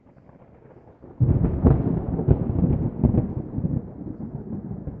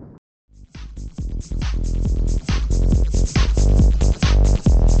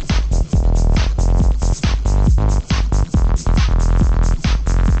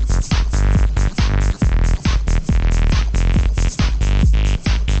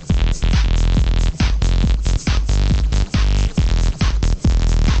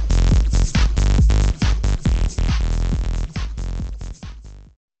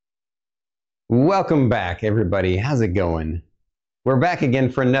Welcome back, everybody. How's it going? We're back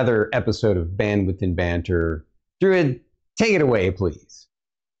again for another episode of Bandwidth and Banter. Druid, take it away, please.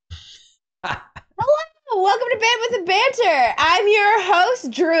 Hello, welcome to Bandwidth and Banter. I'm your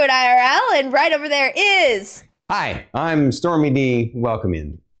host, Druid IRL, and right over there is... Hi, I'm Stormy D. Welcome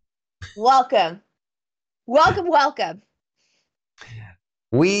in. Welcome. Welcome.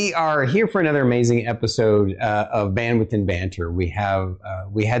 We are here for another amazing episode of Bandwidth and Banter. We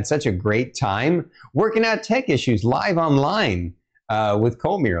had such a great time working out tech issues live online with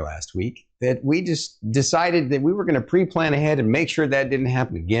Colmere last week that we just decided that we were going to pre-plan ahead and make sure that didn't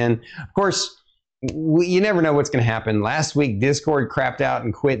happen again. Of course, you never know what's going to happen. Last week, Discord crapped out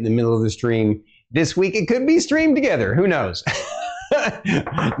and quit in the middle of the stream. This week, it could be streamed together. Who knows?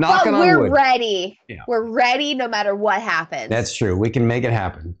 Knocking on wood. We're ready. Yeah. We're ready no matter what happens. That's true. We can make it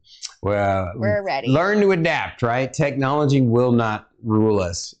happen. Well, we're ready. Learn to adapt, right? Technology will not rule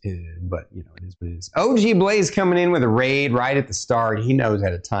us, but you know, it is what it is. OG Blaze coming in with a raid right at the start. He knows how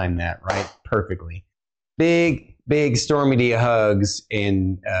to time that right perfectly. Big Stormy D hugs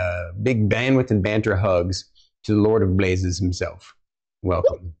and big Bandwidth and Banter hugs to the Lord of Blazes himself.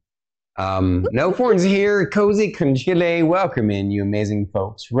 Welcome. No Forns here. Cozy Conchile, welcome in, you amazing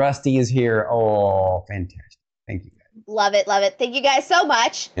folks. Rusty is here. Oh, fantastic. Thank you guys. Love it. Thank you guys so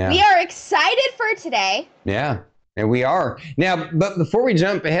much. Yeah. We are excited for today. Yeah, and we are. Now, but before we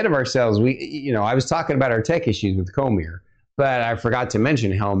jump ahead of ourselves, I was talking about our tech issues with Colmere, but I forgot to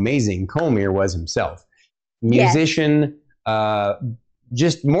mention how amazing Colmere was himself. Musician,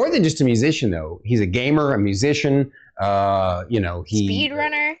 just more than just a musician though. He's a gamer, a musician,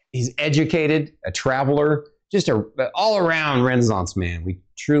 speedrunner. He's educated, a traveler, just a all-around Renaissance man. We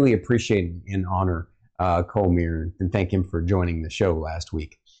truly appreciate and honor Colmere and thank him for joining the show last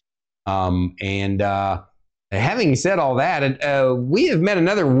week. Having said all that, we have met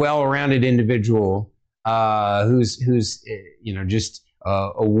another well-rounded individual who's just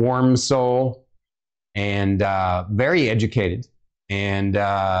a warm soul and very educated and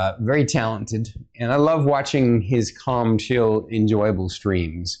very talented. And I love watching his calm, chill, enjoyable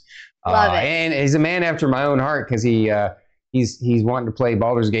streams. Love it. And he's a man after my own heart because he's wanting to play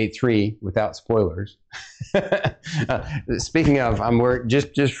Baldur's Gate 3 without spoilers. Speaking of,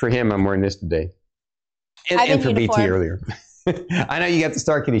 just for him, I'm wearing this today. And for BT earlier. I know you got the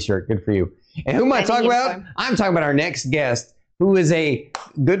Star Kitty shirt. Good for you. And who am I talking about? I'm talking about our next guest, who is a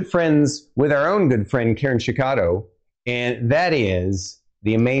good friends with our own good friend, Karen Chicato. And that is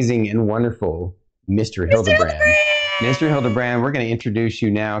the amazing and wonderful Mr. Hildebrand. Mr. Hildebrand, we're going to introduce you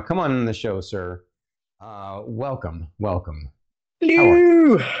now. Come on the show, sir. Welcome.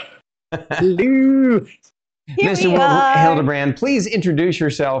 Hello. Hello. Mr. Hildebrand, please introduce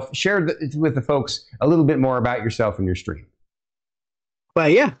yourself. Share with the folks a little bit more about yourself and your stream. Well,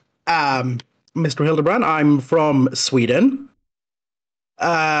 yeah. Mr. Hildebrand, I'm from Sweden.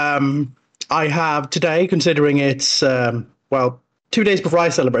 I have today, considering it's, 2 days before I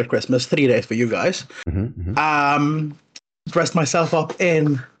celebrate Christmas, 3 days for you guys, dressed myself up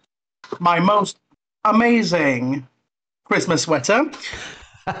in my most amazing Christmas sweater.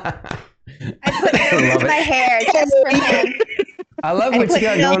 I put it in my hair just for him. I love what you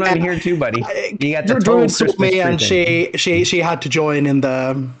got going on here too, buddy. You got the Druid saw me, and she had to join in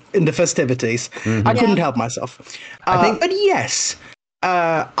the festivities. Mm-hmm. I couldn't help myself. But yes.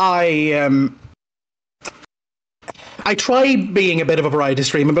 I try being a bit of a variety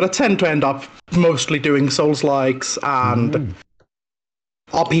streamer, but I tend to end up mostly doing Souls-likes and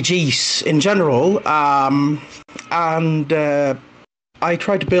RPGs in general. I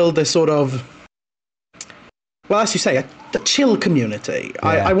try to build this sort of, well, as you say, a chill community.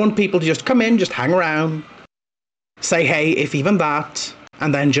 Yeah. I want people to just come in, just hang around, say hey, if even that,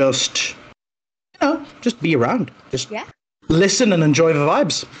 and then just be around. Listen and enjoy the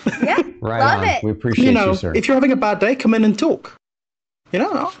vibes. Yeah, right love on. it. We appreciate you, sir. If you're having a bad day, come in and talk.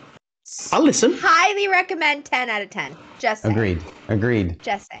 I'll listen. Highly recommend 10 out of 10. Just saying. Agreed.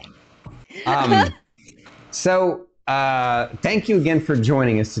 Just saying. So, thank you again for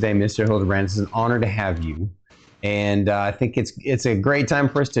joining us today, Mr. Hildebrand. It's an honor to have you. And I think it's a great time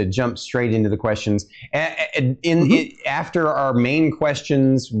for us to jump straight into the questions. After our main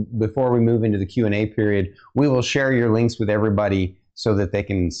questions, before we move into the Q&A period, we will share your links with everybody so that they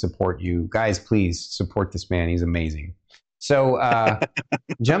can support you. Guys, please support this man. He's amazing. So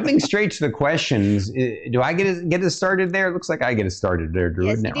jumping straight to the questions, do I get us started there? It looks like I get us started there,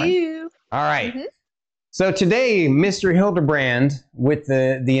 Druid. Yes, you do. All right. Mm-hmm. So today, Mr. Hildebrand, with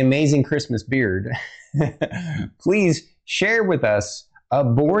the amazing Christmas beard, please share with us a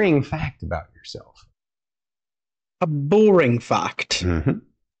boring fact about yourself. A boring fact? Mm-hmm.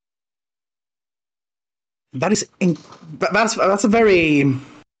 That is that's a very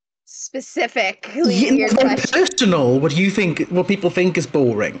specifically weird very question. personal. What people think is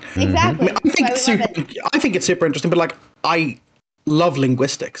boring. Exactly. I think it's super. I think it's super interesting, but like I love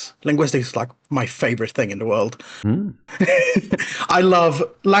linguistics. Linguistics is like my favorite thing in the world. I love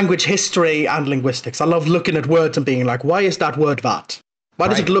language history and linguistics. I love looking at words and being like, why is that word that? Why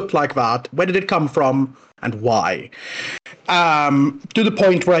does it look like that? Where did it come from? And why? To the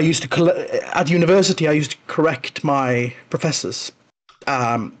point where I used to, at university, I used to correct my professors.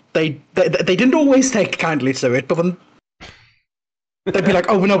 They didn't always take kindly to it, but when they'd be like,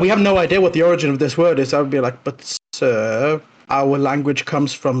 oh, no, we have no idea what the origin of this word is, I would be like, but sir, our language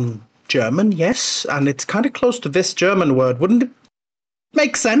comes from German, yes, and it's kind of close to this German word. Wouldn't it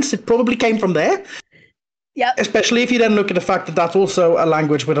make sense? It probably came from there. Yep. Especially if you then look at the fact that that's also a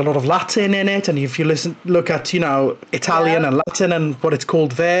language with a lot of Latin in it, and if you look at, Italian and Latin and what it's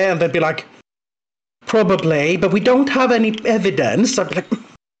called there, and they'd be like, probably, but we don't have any evidence. I'd be like,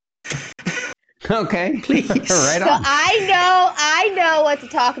 okay, please. Right on. So I know what to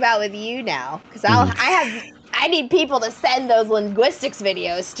talk about with you now, because I need people to send those linguistics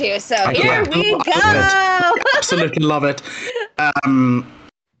videos to. So here we go. Absolutely love it.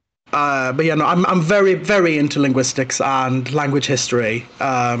 But yeah, no, I'm very, very into linguistics and language history.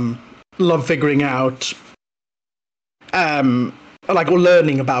 Love figuring out, or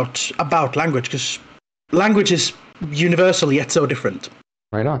learning about language, because language is universal yet so different.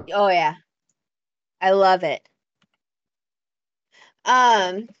 Right on. Oh yeah, I love it.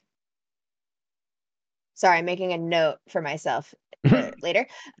 Sorry, I'm making a note for myself for later.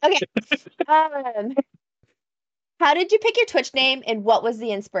 Okay. How did you pick your Twitch name, and what was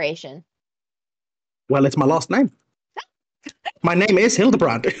the inspiration? Well, it's my last name. My name is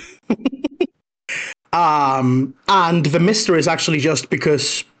Hildebrand. And the mystery is actually just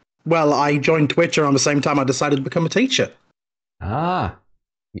because, well, I joined Twitch around the same time I decided to become a teacher. I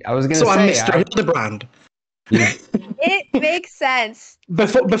was going to say. So I'm Mr. Hildebrand. It makes sense.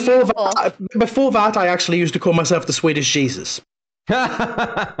 Before that, I actually used to call myself the Swedish Jesus.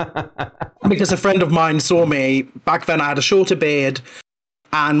 Because a friend of mine saw me. Back then I had a shorter beard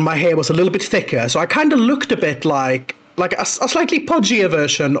and my hair was a little bit thicker, so I kind of looked a bit like a slightly podgier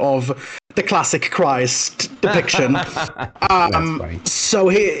version of the classic Christ depiction. So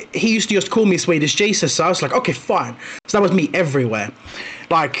he used to just call me Swedish Jesus, so I was like, okay, fine. So that was me everywhere.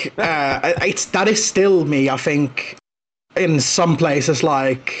 Like, that is still me, I think, in some places,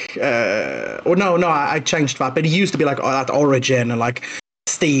 like, I changed that, but it used to be like that Origin and like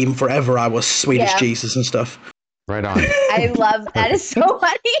Steam forever. I was Swedish Jesus and stuff. Right on. I love that. Is so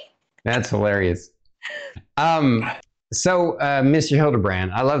funny. That's hilarious. So, Mr.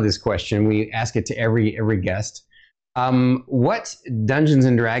 Hildebrand, I love this question. We ask it to every guest. What Dungeons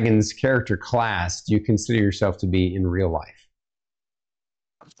and Dragons character class do you consider yourself to be in real life?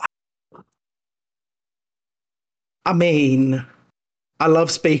 I mean, I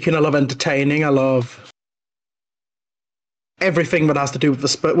love speaking. I love entertaining. I love everything that has to do with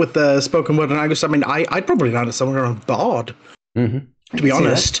the spoken word and language. I mean, I'd probably land at somewhere around Bard, to be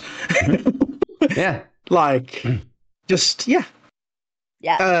honest. Yeah.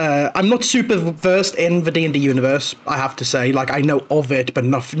 Yeah. I'm not super versed in the D&D universe, I have to say. Like, I know of it, but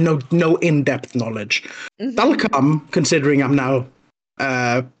no in-depth knowledge. Mm-hmm. That'll come, considering I'm now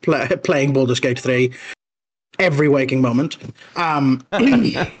playing Baldur's Gate 3 every waking moment.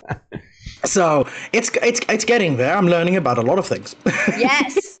 So it's getting there. I'm learning about a lot of things.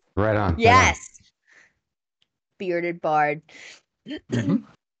 Yes. Right on. Yes. Right on. Bearded bard. Mm-hmm.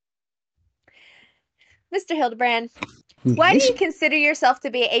 Mr. Hildebrand, why do you consider yourself to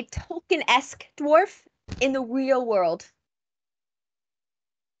be a Tolkien-esque dwarf in the real world?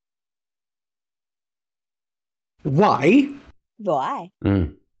 Why? Why?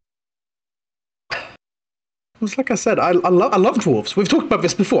 It's like I said, I love dwarves. We've talked about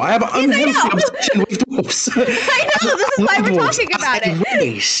this before. I have an unhealthy obsession with dwarves. I know. This is why we're talking about it.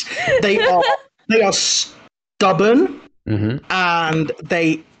 Race. They are stubborn, and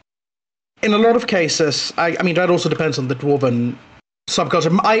they, in a lot of cases, I mean, that also depends on the dwarven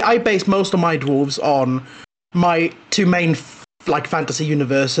subculture. I base most of my dwarves on my two main fantasy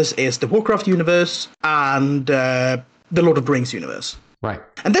universes is the Warcraft universe and the Lord of the Rings universe. Right.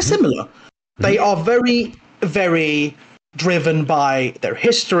 And they're similar. They are very, very driven by their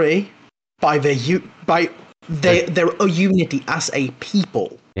history, by their unity as a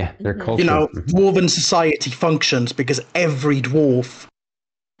people. Yeah, their culture. Dwarven society functions because every dwarf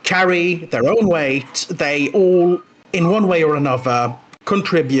carry their own weight. They all, in one way or another,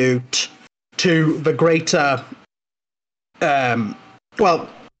 contribute to the greater,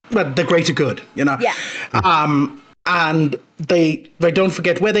 but the greater good, you know. Yeah. And they don't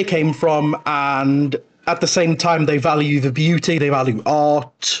forget where they came from, and at the same time they value the beauty, they value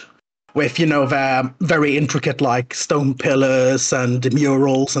art with, you know, their very intricate like stone pillars and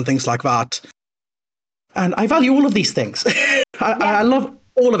murals and things like that. And I value all of these things. I love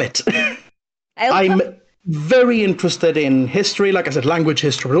all of it. I'm very interested in history, like I said, language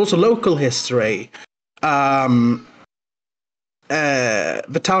history, but also local history. The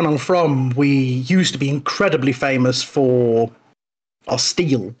town I'm from, we used to be incredibly famous for our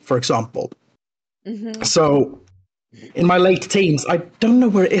steel, for example. Mm-hmm. So in my late teens, I don't know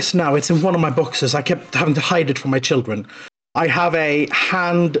where it is now. It's in one of my boxes. I kept having to hide it from my children. I have a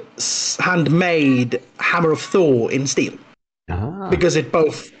handmade hammer of Thor in steel because it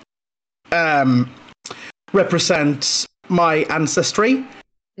both represents my ancestry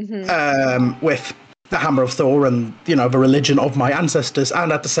with the hammer of Thor and, you know, the religion of my ancestors,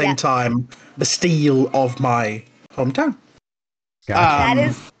 and at the same time the steel of my hometown. Gotcha. That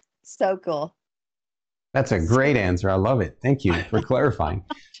is so cool. That's a great answer. I love it. Thank you for clarifying.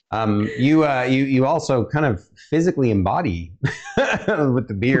 You also kind of physically embody with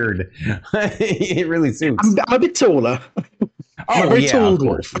the beard. It really suits. I'm a bit taller. Oh, very yeah, tall of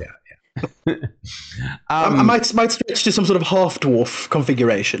course. dwarf. Yeah. I might switch to some sort of half dwarf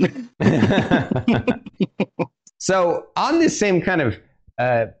configuration. So on this same kind of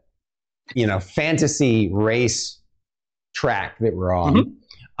fantasy race track that we're on,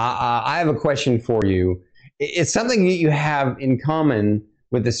 I have a question for you. It's something that you have in common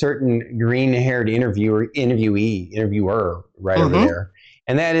with a certain green-haired interviewer right over there,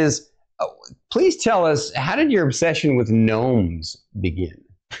 and that is, please tell us, how did your obsession with gnomes begin?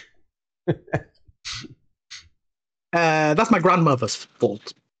 That's my grandmother's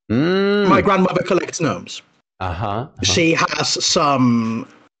fault. My grandmother collects gnomes. She has some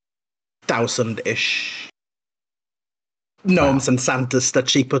 1,000-ish gnomes and Santas that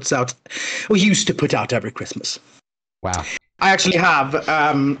she puts out, or used to put out every Christmas. Wow. I actually have.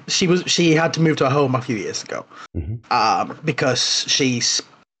 She had to move to a home a few years ago because she's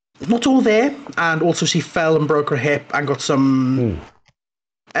not all there, and also she fell and broke her hip and got some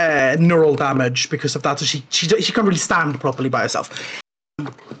neural damage because of that. So she can't really stand properly by herself.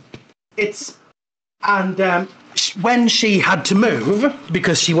 When she had to move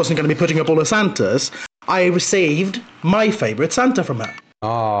because she wasn't going to be putting up all her Santas, I received my favorite Santa from her.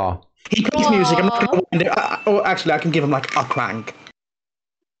 Oh. He plays music. I'm not going to actually, I can give him like a crank.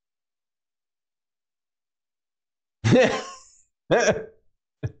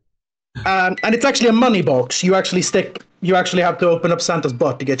 And it's actually a money box. You actually have to open up Santa's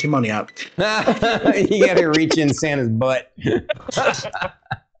butt to get your money out. You got to reach in Santa's butt.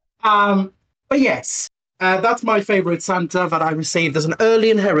 But yes, that's my favorite Santa that I received as an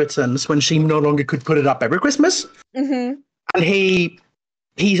early inheritance when she no longer could put it up every Christmas. And he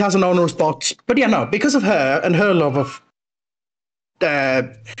has an onerous box. But yeah, no, because of her and her love of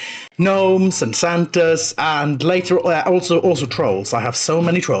gnomes and Santas, and later also trolls. I have so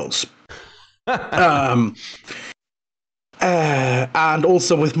many trolls. And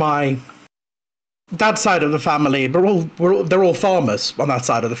also with my dad's side of the family, they're all farmers on that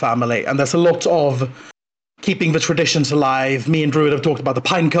side of the family, and there's a lot of keeping the traditions alive. Me and Druid have talked about the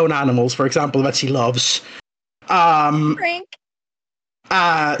pinecone animals, for example, that she loves.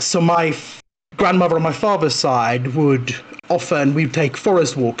 So my grandmother on my father's side we'd take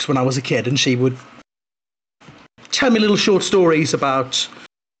forest walks when I was a kid, and she would tell me little short stories about,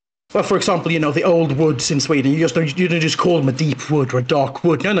 well, for example, you know, the old woods in Sweden. You don't just call them a deep wood or a dark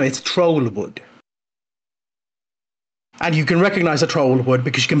wood. No, it's troll wood. And you can recognize a troll wood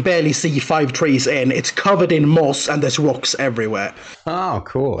because you can barely see 5 trees in. It's covered in moss and there's rocks everywhere. Oh,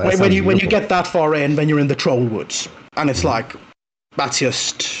 cool. When you get that far in, then you're in the troll woods. And it's like, that's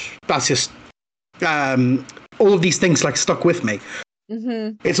just all of these things like stuck with me.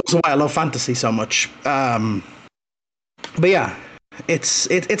 It's also why I love fantasy so much. But yeah, it's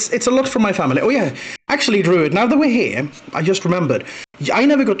a lot from my family. Oh yeah, actually, Druid, now that we're here, I just remembered, I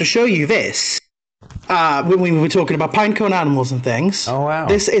never got to show you this when we were talking about pinecone animals and things. Oh wow.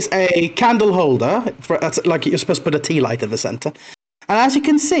 This is a candle holder that's like you're supposed to put a tea light in the center, and as you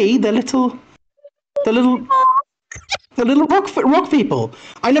can see, the little rock people.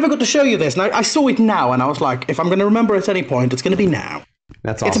 I never got to show you this, and I saw it now, and I was like, if I'm going to remember at any point, it's going to be now.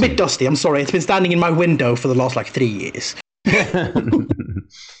 That's awesome. It's a bit dusty, I'm sorry. It's been standing in my window for the last, 3 years.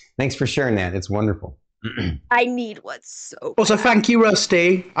 Thanks for sharing that. It's wonderful. I need one so Also, thank you,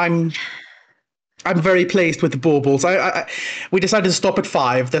 Rusty. I'm I'm very pleased with the baubles. We decided to stop at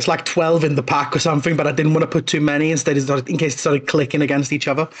 5. There's like 12 in the pack or something, but I didn't want to put too many in case it started clicking against each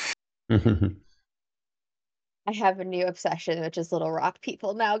other. I have a new obsession, which is little rock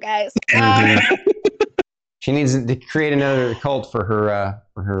people now, guys. She needs to create another cult for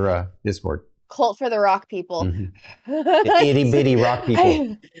her Discord. Cult for the rock people. The itty bitty rock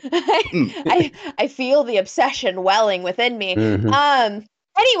people. I feel the obsession welling within me.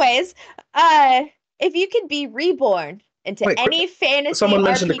 Anyways, if you could be reborn into any fantasy someone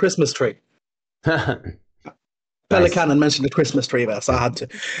mentioned RPG... a Christmas tree. Nice. Pelican mentioned a Christmas tree there, so I had to.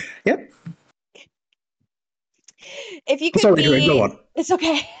 Yep. If you could go on. It's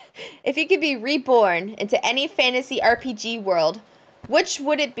okay. If you could be reborn into any fantasy RPG world, which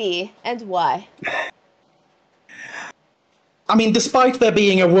would it be and why? I mean, despite there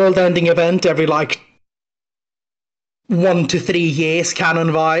being a world-ending event every 1 to 3 years,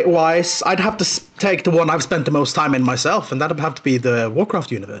 canon-wise, I'd have to take the one I've spent the most time in myself, and that'd have to be the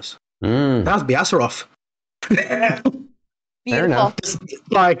Warcraft universe. That'd be Azeroth. Beautiful. Fair enough.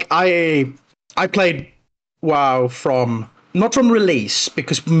 I played WoW not from release,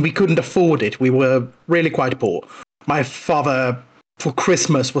 because we couldn't afford it. We were really quite poor. My father, for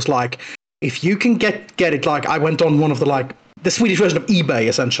Christmas, was like, if you can get it, I went on one of the Swedish version of eBay,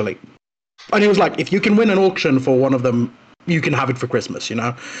 essentially. And he was like, if you can win an auction for one of them, you can have it for Christmas,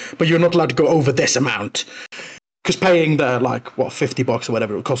 But you're not allowed to go over this amount. Because paying the, $50 or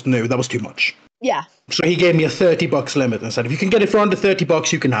whatever it cost new, that was too much. Yeah. So he gave me a $30 limit and said, if you can get it for under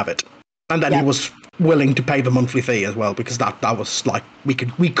 $30, you can have it. And then he was willing to pay the monthly fee as well, because that was we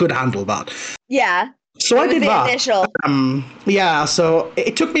could handle that. Yeah. So I did that. Initial. So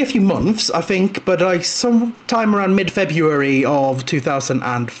it took me a few months, I think, but sometime around mid-February of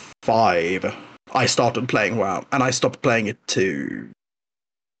 2005, I started playing WoW, and I stopped playing it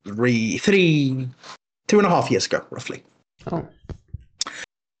 2.5 years ago, roughly. Oh.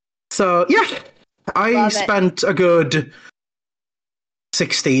 So, yeah, I spent a good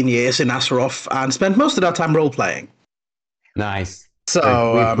 16 years in Azeroth and spent most of that time role-playing. Nice.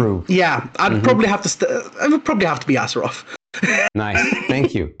 So, we approve. Yeah, I'd probably have to I would probably have to be Azeroth. Nice.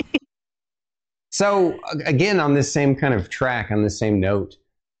 Thank you. So, again, on this same kind of track, on the same note,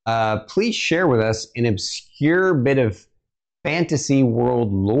 please share with us an obscure bit of fantasy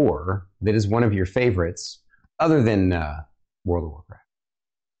world lore that is one of your favorites, other than World of Warcraft.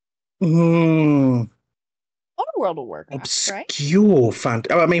 Or World of Warcraft, obscure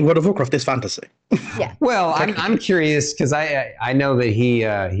I mean, World of Warcraft is fantasy. Yeah. Well, I'm curious because I know that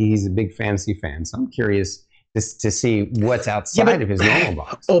he's a big fantasy fan, so I'm curious to see what's outside of his normal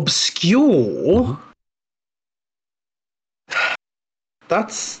box. Obscure.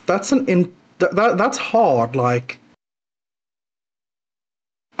 That's hard.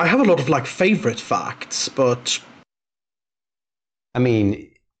 I have a lot of favorite facts, but I mean,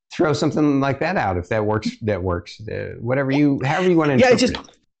 throw something like that out if that works. That works. However you want to. Yeah, just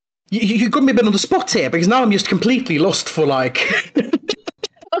you got me a bit on the spot here because now I'm just completely lost for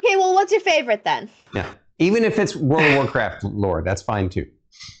Okay, well, what's your favorite then? Yeah, even if it's World of Warcraft lore, that's fine too.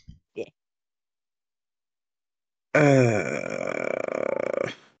 Yeah.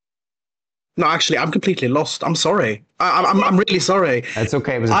 No, actually, I'm completely lost. I'm sorry. I'm really sorry. That's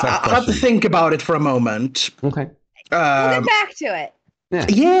okay. It was a tough question. I had to think about it for a moment. Okay. We'll get back to it.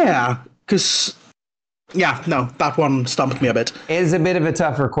 Yeah, because that one stumped me a bit. It is a bit of a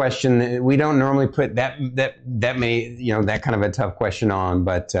tougher question. We don't normally put that kind of a tough question on,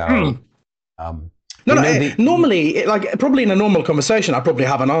 but normally, probably in a normal conversation, I probably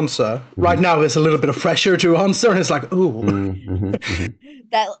have an answer. Mm-hmm. Right now, there's a little bit of pressure to answer, and it's like, ooh.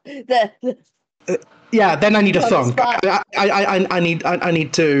 Yeah, then I need a thunk. I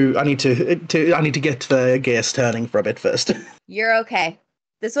need to get the gears turning for a bit first. You're okay.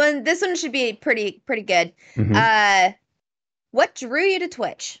 This one should be pretty good. Mm-hmm. What drew you to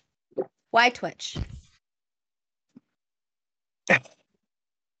Twitch? Why Twitch?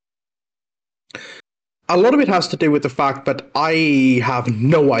 A lot of it has to do with the fact that I have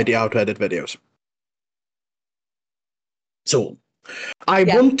no idea how to edit videos. So I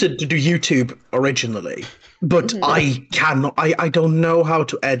wanted to do YouTube originally, but I cannot. I don't know how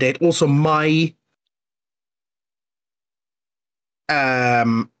to edit. Also, my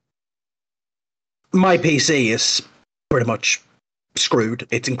PC is pretty much screwed.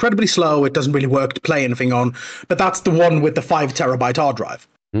 It's incredibly slow. It doesn't really work to play anything on. But that's the one with the 5 terabyte hard drive.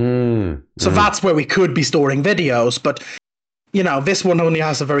 So that's where we could be storing videos, but this one only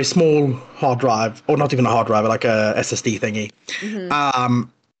has a very small hard drive, or not even a hard drive, like a SSD thingy.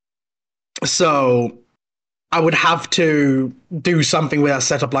 So I would have to do something where I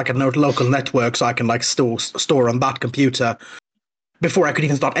set up like a local network so I can like store on that computer before I could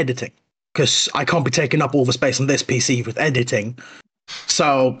even start editing. Because I can't be taking up all the space on this PC with editing.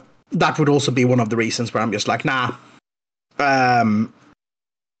 So that would also be one of the reasons where I'm just like, nah. I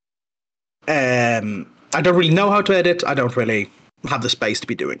don't really know how to edit. I don't really have the space to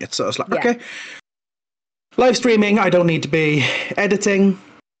be doing it. So I was like, okay. Live streaming, I don't need to be editing.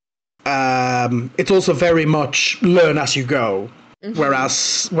 It's also very much learn as you go.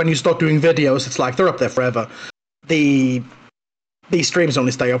 Whereas when you start doing videos, it's like they're up there forever. These streams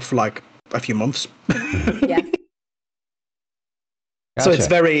only stay up for like a few months. Yeah. So it's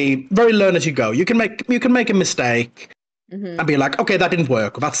very, very learn as you go. You can make a mistake and be like, okay, that didn't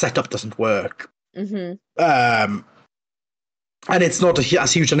work, or that setup doesn't work. And it's not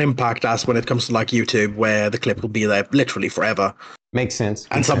as huge an impact as when it comes to like YouTube, where the clip will be there literally forever. Makes sense.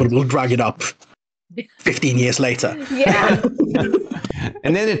 And someone will drag it up 15 years later. Yeah.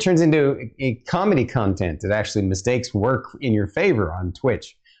 And then it turns into a comedy content that actually mistakes work in your favor on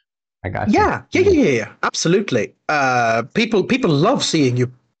Twitch. I got you. Yeah. Absolutely. People love seeing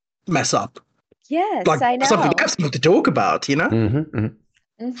you mess up. Yes, like, I know. Something to talk about, you know?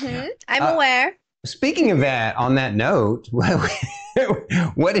 I'm aware. Speaking of that, on that note,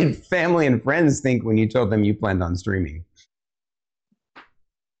 what did family and friends think when you told them you planned on streaming?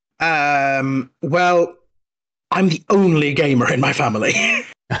 Well, I'm the only gamer in my family.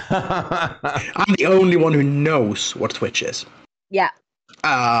 I'm the only one who knows what Twitch is. Yeah.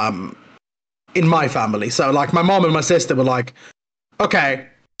 In my family. So, like, my mom and my sister were like, okay,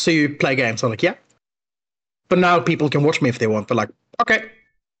 so you play games? I'm like, yeah. But now people can watch me if they want. They're like, okay.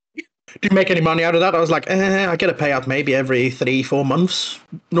 Do you make any money out of that? I was like, I get a payout maybe every 3-4 months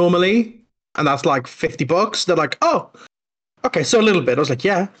normally. And that's like $50. They're like, oh, okay, so a little bit. I was like,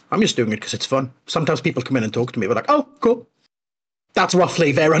 yeah, I'm just doing it because it's fun. Sometimes people come in and talk to me. We're like, oh, cool. That's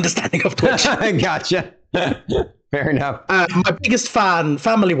roughly their understanding of Twitch. Gotcha. Fair enough. My biggest fan,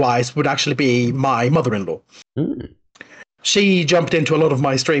 family-wise, would actually be my mother-in-law. She jumped into a lot of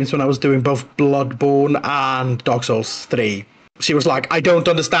my streams when I was doing both Bloodborne and Dark Souls 3. She was like, I don't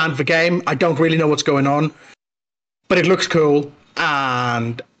understand the game. I don't really know what's going on. But it looks cool.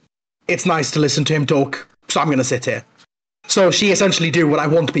 And it's nice to listen to him talk. So I'm going to sit here. So she essentially do what I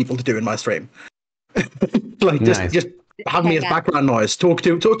want people to do in my stream. Like, Nice. just have me as background noise. Talk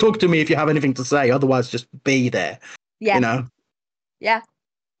to me if you have anything to say. Otherwise, just be there. Yeah. You know? Yeah.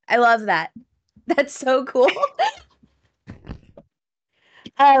 I love that. That's so cool.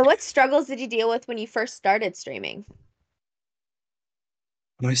 What struggles did you deal with when you first started streaming?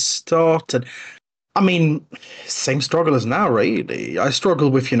 When I started, I mean, same struggle as now, really. I struggle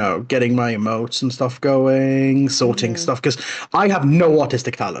with, getting my emotes and stuff going, sorting stuff, because I have no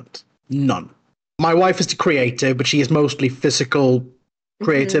artistic talent. None. My wife is the creative, but she is mostly physical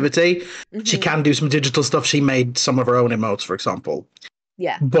creativity. She can do some digital stuff. She made some of her own emotes, for example.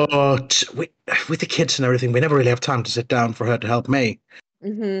 Yeah. But with the kids and everything, we never really have time to sit down for her to help me.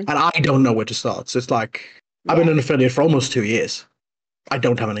 And I don't know where to start. So it's like, I've been an affiliate for almost 2 years. I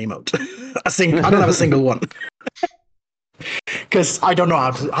don't have an emote. I don't have a single one. Because I don't know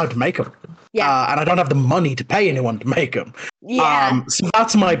how to make them. Yeah. And I don't have the money to pay anyone to make them. Yeah. So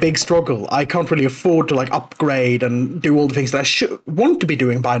that's my big struggle. I can't really afford to like upgrade and do all the things that I should want to be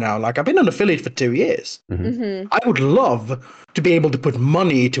doing by now. Like, I've been an affiliate for 2 years. I would love to be able to put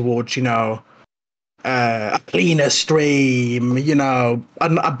money towards, a cleaner stream,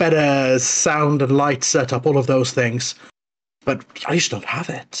 a better sound and light setup, all of those things. But I just don't have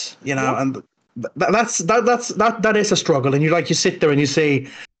it, and that is a struggle. And you sit there and you see,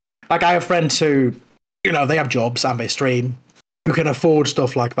 like, I have friends who, they have jobs and they stream, who can afford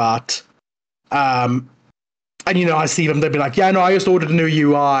stuff like that. And I see them, they'll be like, yeah, no, I just ordered a new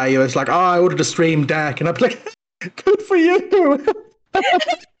UI. It's like, oh, I ordered a stream deck, and I'm like, good for you.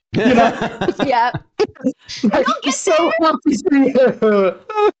 Yeah. Like, I'm so happy for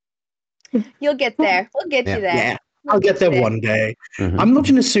you. You'll get there. We'll get you there. Yeah. I'll get there one day. I'm not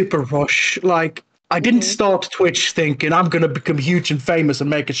in a super rush. Like, I didn't start Twitch thinking I'm going to become huge and famous and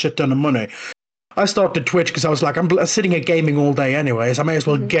make a shit ton of money. I started Twitch because I was like, I'm sitting here gaming all day anyways. I may as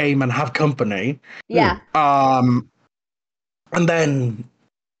well game and have company. Yeah. And then,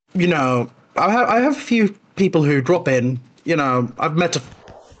 I have a few people who drop in. I've met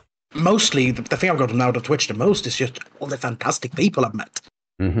mostly the thing I've gotten out of Twitch the most is just all the fantastic people I've met.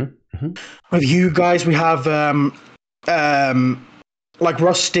 With you guys, we have like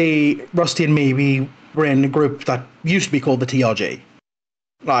Rusty and me. We were in a group that used to be called the TRG,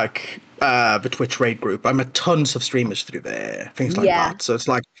 like the Twitch raid group. I met tons of streamers through there, things like that. So it's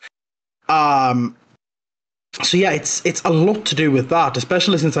like, So yeah, it's a lot to do with that,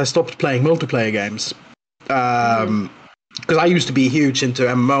 especially since I stopped playing multiplayer games. Because I used to be huge into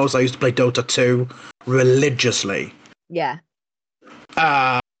MMOs. I used to play Dota 2 religiously. Yeah.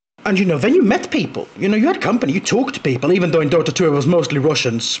 And then you met people. You had company. You talked to people, even though in Dota 2 it was mostly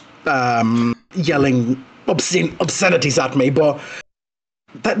Russians yelling obscenities at me. But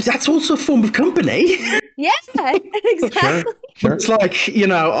that's also a form of company. Yeah, exactly. Sure. It's like, you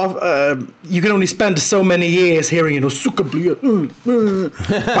can only spend so many years hearing, back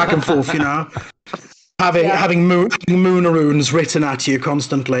and forth, having moonaroons written at you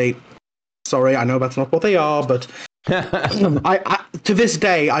constantly. Sorry, I know that's not what they are, but I to this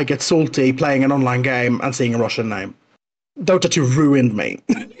day, I get salty playing an online game and seeing a Russian name. Dota 2 ruined me.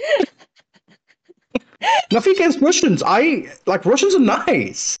 Nothing against Russians. Russians are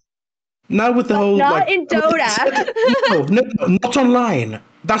nice. Now with the whole not in Dota. No, not online.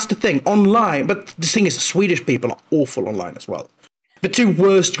 That's the thing. Online, but the thing is, Swedish people are awful online as well. The two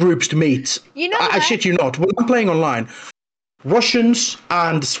worst groups to meet. I shit you not. When I'm playing online, Russians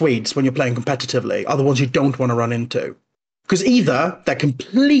and Swedes, when you're playing competitively, are the ones you don't want to run into. Because either they're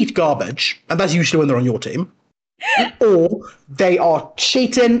complete garbage, and that's usually when they're on your team, or they are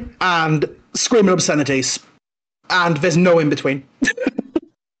cheating and screaming obscenities, and there's no in between.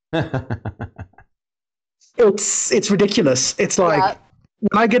 It's ridiculous. It's like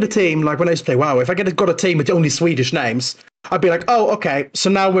when I get a team, like when I used to play WoW, if I got a team with only Swedish names, I'd be like, oh, okay, so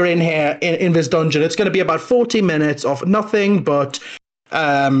now we're in here in this dungeon. It's going to be about 40 minutes of nothing but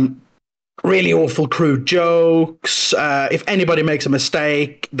really awful crude jokes. If anybody makes a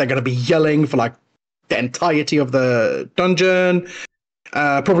mistake, they're going to be yelling for like the entirety of the dungeon.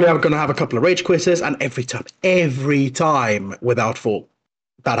 Probably I'm going to have a couple of rage quizzes, and every time without fault,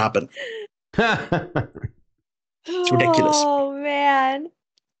 that happened. It's ridiculous. Oh man.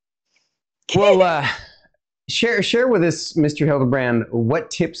 Well, share with us, Mr. Hildebrand,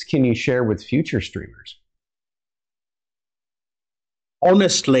 what tips can you share with future streamers?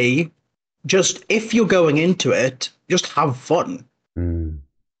 Honestly, just if you're going into it, just have fun.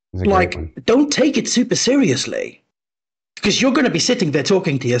 Don't take it super seriously. Because you're going to be sitting there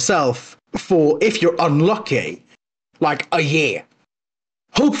talking to yourself for, if you're unlucky, like a year.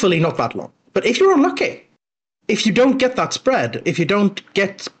 Hopefully not that long. But if you're unlucky, if you don't get that spread, if you don't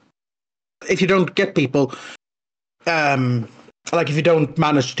get people, if you don't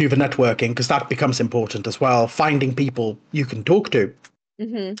manage to do the networking, because that becomes important as well, finding people you can talk to.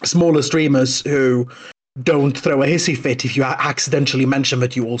 Mm-hmm. Smaller streamers who don't throw a hissy fit if you accidentally mention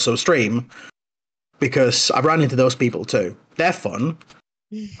that you also stream. Because I've run into those people too. They're fun.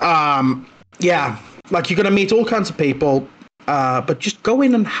 Yeah, like you're going to meet all kinds of people, but just go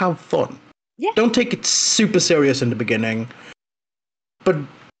in and have fun. Yeah. Don't take it super serious in the beginning, but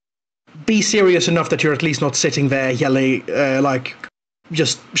be serious enough that you're at least not sitting there yelling,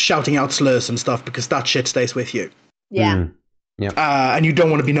 just shouting out slurs and stuff, because that shit stays with you. Yeah. Yeah. And you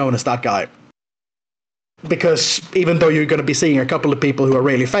don't want to be known as that guy. Because even though you're going to be seeing a couple of people who are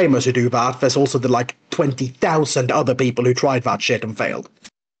really famous who do that, there's also the 20,000 other people who tried that shit and failed.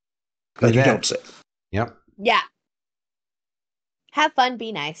 That you don't see. Yep. Yeah. Have fun,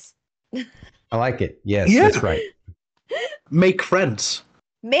 be nice. I like it. Yes, that's right. Make friends.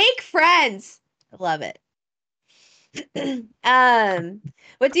 Make friends. I love it.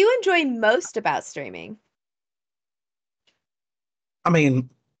 What do you enjoy most about streaming? I mean,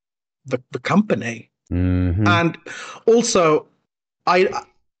 the company. Mm-hmm. And also, I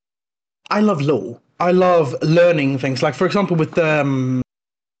love lore. I love learning things. Like, for example, with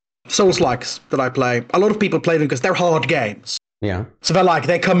Souls-likes that I play, a lot of people play them because they're hard games. Yeah. So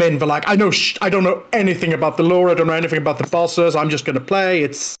they come in, they're like, I don't know anything about the lore, I don't know anything about the bosses, I'm just going to play,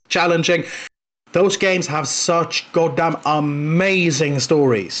 it's challenging. Those games have such goddamn amazing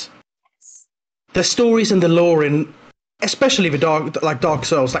stories. The stories and the lore in, especially the Dark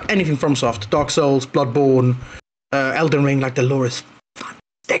Souls, like anything from Soft, Dark Souls, Bloodborne, Elden Ring, the lore is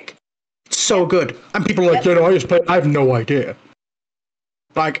fantastic. It's so good. And people are like, I just play, I have no idea.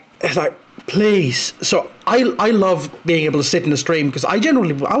 It's like, please. So I love being able to sit in a stream because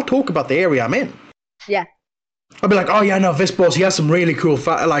I'll talk about the area I'm in. Yeah. I'll be like, oh yeah, no, this boss, he has some really cool,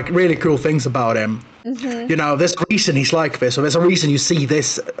 really cool things about him. Mm-hmm. There's a reason he's like this, or there's a reason you see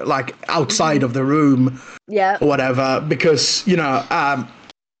this, outside of the room. Yeah. Or whatever, because,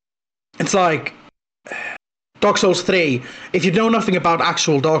 it's like Dark Souls 3. If you know nothing about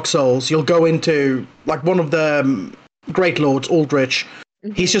actual Dark Souls, you'll go into, one of the Great Lords, Aldrich.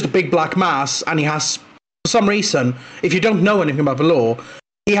 Mm-hmm. He's just a big black mass, and he has, for some reason, if you don't know anything about the lore,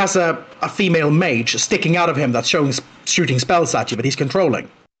 he has a female mage sticking out of him that's shooting spells at you, but he's controlling.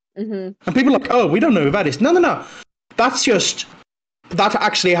 And people are like, oh, we don't know who that is. No. That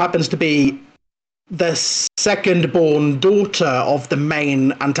actually happens to be the second-born daughter of the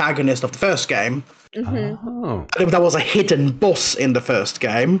main antagonist of the first game. Oh. There was a hidden boss in the first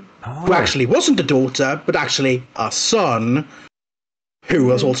game who actually wasn't a daughter, but actually a son who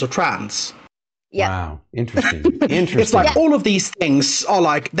was also trans. Yeah. Wow. Interesting. It's like all of these things are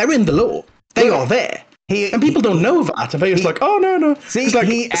like, they're in the lore. They are there. And people don't know that. And they're just like, oh, no. See, it's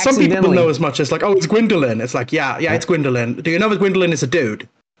like, some people will know as much as like, oh, it's Gwendolyn. It's like, yeah, it's Gwendolyn. Do you know that Gwendolyn is a dude?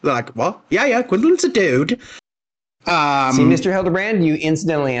 They're like, what? Yeah, Gwendolyn's a dude. See, Mr. Hildebrand, you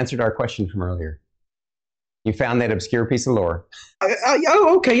incidentally answered our question from earlier. You found that obscure piece of lore.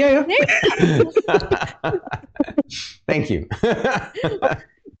 Oh, okay, yeah. Thank you.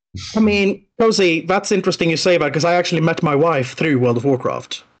 I mean, Cozy, that's interesting you say that, because I actually met my wife through World of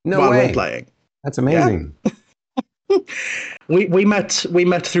Warcraft while role-playing. That's amazing. Yeah. we met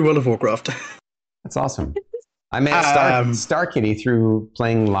through World of Warcraft. That's awesome. I met Star Kitty through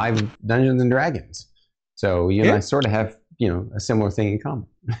playing live Dungeons and Dragons. So you and I sort of have, a similar thing in common.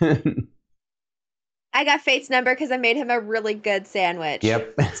 I got Fate's number because I made him a really good sandwich.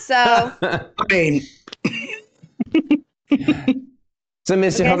 Yep. So I mean, so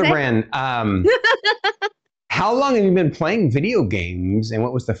Mr. Hildebrand, how long have you been playing video games, and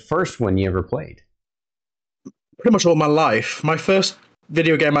what was the first one you ever played? Pretty much all my life. My first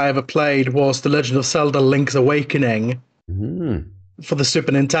video game I ever played was The Legend of Zelda: Link's Awakening for the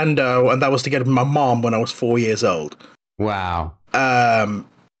Super Nintendo, and that was together with my mom when I was 4 years old. Wow.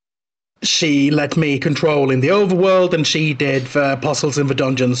 She let me control in the overworld, and she did the puzzles in the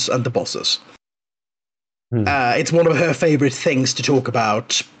dungeons and the bosses. It's one of her favorite things to talk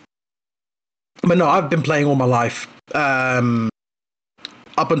about. But no, I've been playing all my life. Up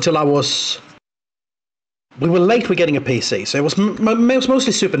until we were late with getting a PC, so it was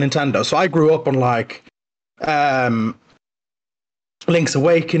mostly Super Nintendo. So I grew up on like Link's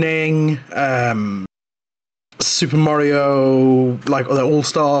Awakening, Super Mario, like the All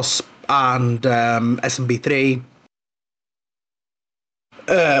Stars, and SMB3,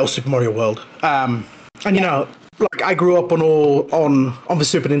 or Super Mario World. And like I grew up on the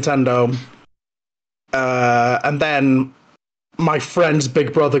Super Nintendo, and then my friend's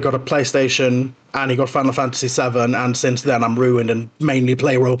big brother got a PlayStation, and he got Final Fantasy VII, and since then I'm ruined and mainly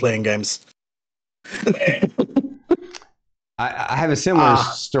play role-playing games. I have a similar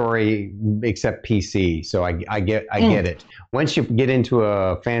story, except PC, so I get it. Once you get into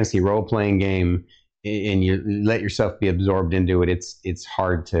a fantasy role-playing game and you let yourself be absorbed into it, it's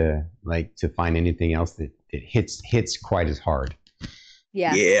hard to find anything else that hits quite as hard.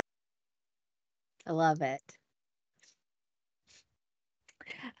 Yeah. I love it.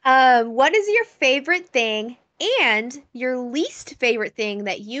 What is your favorite thing and your least favorite thing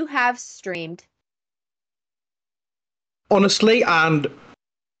that you have streamed? Honestly, and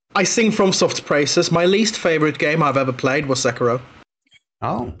I sing FromSoft's praises, my least favorite game I've ever played was Sekiro.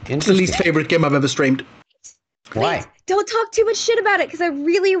 Oh, interesting. It's the least favorite game I've ever streamed. Why? Don't talk too much shit about it, because I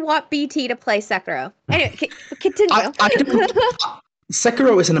really want BT to play Sekiro. Anyway, continue.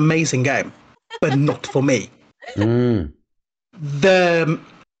 Sekiro is an amazing game, but not for me. The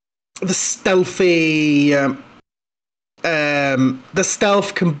stealthy, the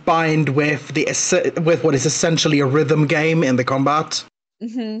stealth combined with with what is essentially a rhythm game in the combat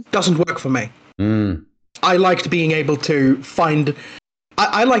doesn't work for me. I liked being able to find.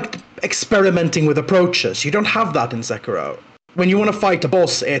 I liked experimenting with approaches. You don't have that in Sekiro. When you want to fight a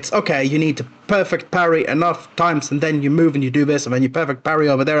boss, it's okay. You need to perfect parry enough times, and then you move and you do this, and then you perfect parry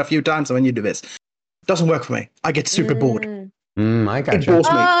over there a few times, and then you do this. It doesn't work for me. I get super bored. I got it bores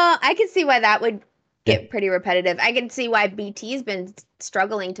me. I can see why that would get pretty repetitive. I can see why BT's been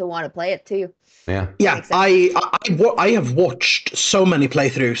struggling to want to play it too. Yeah. I have watched so many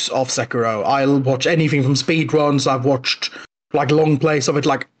playthroughs of Sekiro. I'll watch anything from speedruns. I've watched like long plays of it.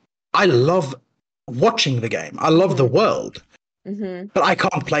 Like, I love watching the game. I love the world, but I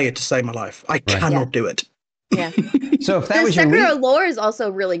can't play it to save my life. I cannot do it. Yeah. So if that was Sekiro your lore is also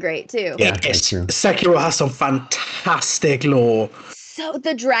really great too. Yeah, that's true. Sekiro has some fantastic lore. So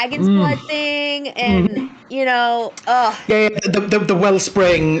the dragon's blood thing, and the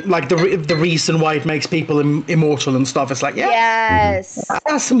wellspring, like the reason why it makes people immortal and stuff. It's like yes,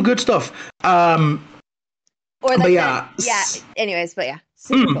 that's some good stuff. Or like anyways, but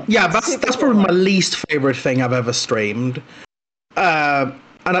super cool. Yeah, that's probably my least favorite thing I've ever streamed.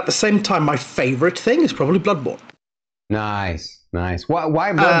 And at the same time, my favorite thing is probably Bloodborne. Nice. Why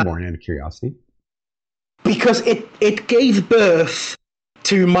Bloodborne, out of curiosity? Because it gave birth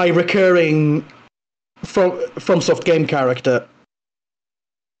to my recurring FromSoft game character.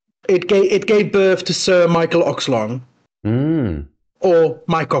 It gave birth to Sir Michael Oxlong, or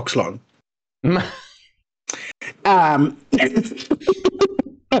Mike Oxlong.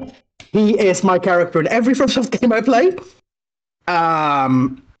 He is my character in every FromSoft game I play.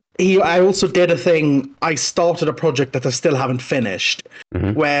 I also did a thing. I started a project that I still haven't finished,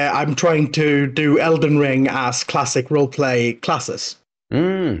 where I'm trying to do Elden Ring as classic roleplay classes.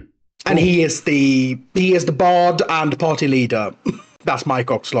 Cool. And he is the bard and party leader. That's Mike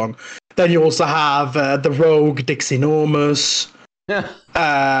Oxlong. Then you also have the rogue Dixie Normus. I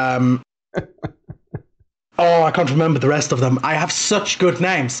can't remember the rest of them. I have such good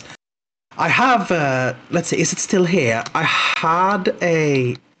names. I have, let's see, is it still here? I had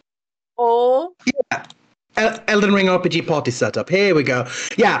a... Oh. Yeah. Elden Ring RPG party setup. Here we go.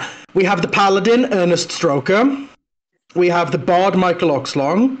 Yeah, we have the Paladin, Ernest Stroker. We have the Bard, Michael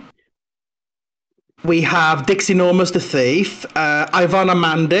Oxlong. We have Dixie Normus, the Thief. Ivana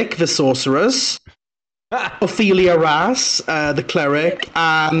Mandic, the Sorceress. Ophelia Ras, the Cleric.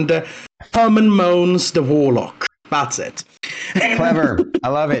 And Herman Moans, the Warlock. That's it. Clever. I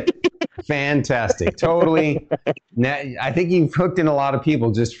love it. Fantastic. Totally. I think you've hooked in a lot of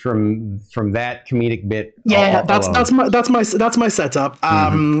people just from that comedic bit. Yeah, that's my setup.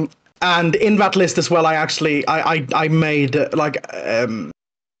 And in that list as well, I made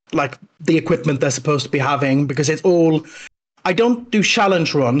like the equipment they're supposed to be having, because it's all. I don't do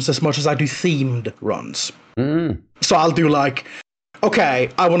challenge runs as much as I do themed runs. So I'll do like, okay,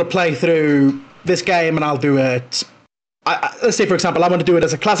 I want to play through this game, and I'll do it. Let's say, for example, I want to do it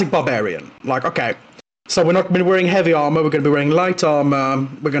as a classic barbarian. Like, okay, so we're not going to be wearing heavy armor. We're going to be wearing light armor.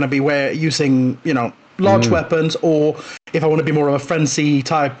 We're going to be using, large weapons. Or if I want to be more of a frenzy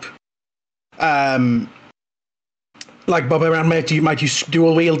type, like barbarian, you might use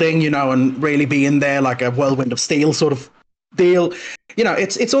dual wielding, and really be in there like a whirlwind of steel sort of deal.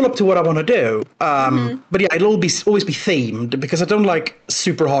 It's all up to what I want to do. But yeah, it'll always be themed, because I don't like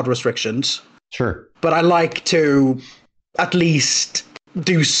super hard restrictions. Sure. But I like to at least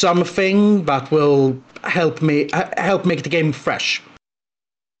do something that will help make the game fresh.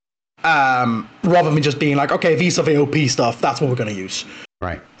 Rather than just being like, okay, these are the OP stuff, that's what we're going to use.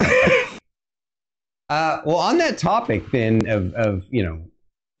 Right. Well, on that topic then of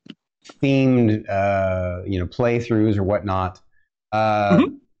themed playthroughs or whatnot,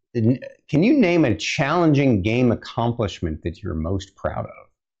 can you name a challenging game accomplishment that you're most proud of?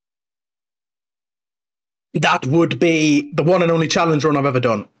 That would be the one and only challenge run I've ever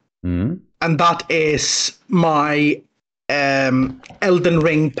done. And that is my Elden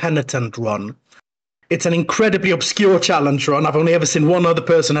Ring Penitent run. It's an incredibly obscure challenge run. I've only ever seen one other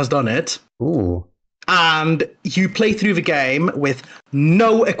person has done it. Ooh. And you play through the game with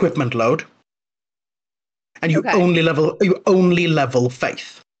no equipment load. And you only level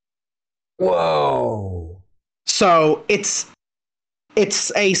faith. Whoa. So it's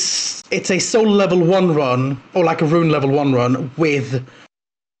a soul level 1 run, or like a rune level 1 run with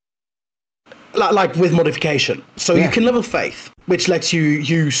modification. So you can level faith, which lets you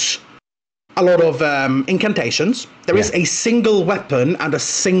use a lot of incantations. There is a single weapon and a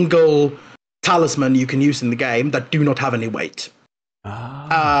single talisman you can use in the game that do not have any weight.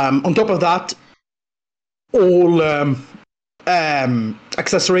 On top of that, all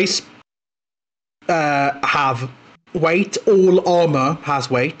accessories have weight. All armor has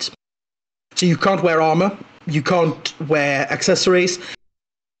weight. So you can't wear armor. You can't wear accessories.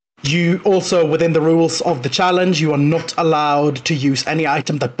 You also, within the rules of the challenge, you are not allowed to use any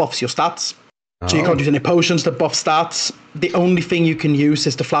item that buffs your stats. So you can't use any potions that buff stats. The only thing you can use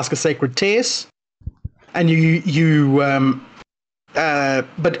is the Flask of Sacred Tears. And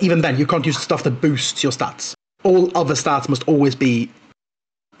but even then, you can't use stuff that boosts your stats. All other stats must always be,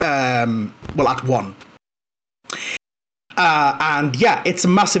 at 1. And yeah, it's a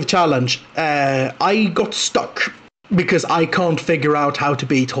massive challenge. I got stuck because I can't figure out how to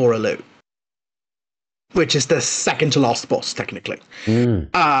beat Horalu, which is the second to last boss, technically.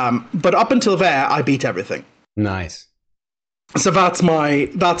 But up until there, I beat everything. Nice. So that's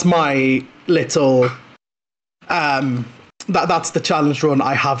my little. That's the challenge run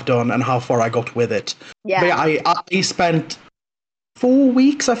I have done and how far I got with it. Yeah. But yeah, I spent 4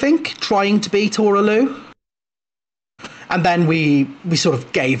 weeks, I think, trying to beat Horalu. And then we sort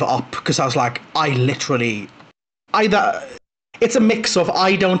of gave up because I was like, it's a mix of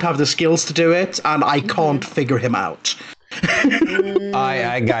I don't have the skills to do it and I can't figure him out.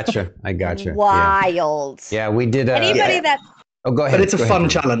 I gotcha. Wild. Yeah, we did. Anybody that. Oh, go ahead. But it's a fun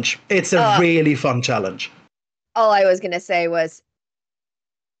challenge. It's a really fun challenge. All I was going to say was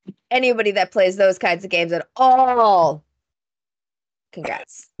anybody that plays those kinds of games at all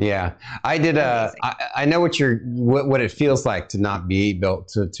congrats. Yeah, I did. I know what it feels like to not be able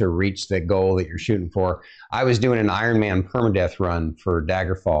to reach the goal that you're shooting for. I was doing an Ironman permadeath run for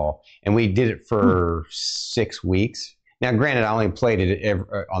Daggerfall, and we did it for 6 weeks. Now, granted, I only played it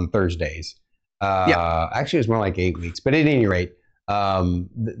on Thursdays. Actually, it was more like 8 weeks. But at any rate,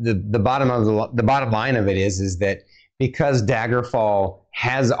 the bottom line of it is that because Daggerfall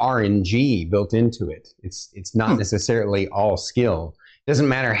has RNG built into it, it's not necessarily all skill. Doesn't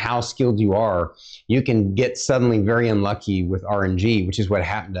matter how skilled you are, you can get suddenly very unlucky with RNG, which is what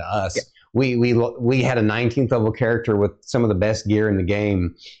happened to us. Yeah. We had a 19th level character with some of the best gear in the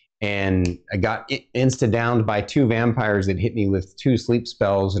game, and I got insta-downed by 2 vampires that hit me with 2 sleep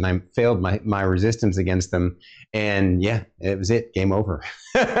spells, and I failed my resistance against them. And yeah, it was it. Game over.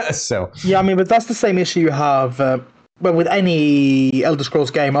 So yeah, I mean, but that's the same issue you have with any Elder Scrolls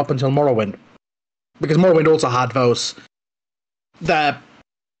game up until Morrowind, because Morrowind also had those.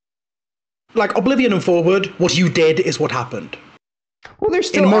 Like Oblivion and forward, what you did is what happened. Well, there's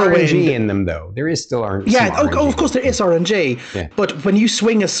still RNG in them, though. There is still RNG. Yeah, of course there is RNG. Yeah. But when you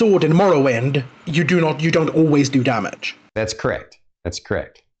swing a sword in Morrowind, you don't always do damage. That's correct.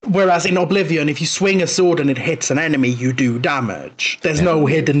 Whereas in Oblivion, if you swing a sword and it hits an enemy, you do damage. There's no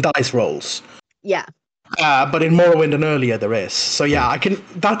hidden dice rolls. Yeah. But in Morrowind and earlier, there is. So yeah,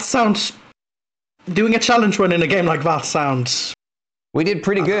 that sounds... Doing a challenge run in a game like that sounds... We did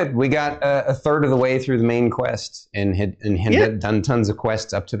pretty good. We got a third of the way through the main quest and had done tons of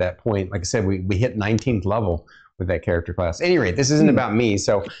quests up to that point. Like I said, we hit 19th level with that character class. At any rate, this isn't about me.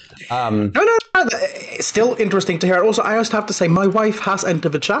 So, No. It's still interesting to hear. Also, I just have to say, my wife has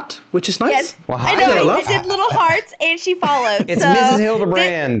entered the chat, which is nice. Yes, well, I know. She did little hearts and she followed. It's Mrs.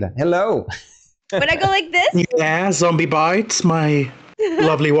 Hildebrand. Hello. When I go like this? Yeah, Zombie Bites, my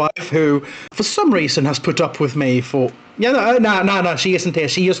lovely wife, who for some reason has put up with me for... Yeah, no, she isn't here.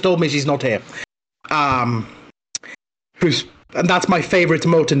 She just told me she's not here. And that's my favorite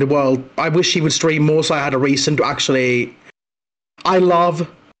emote in the world. I wish she would stream more so I had a reason to actually... I love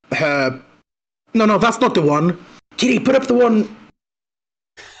her... No, that's not the one. Kitty, put up the one...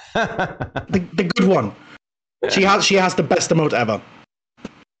 the good one. She has the best emote ever.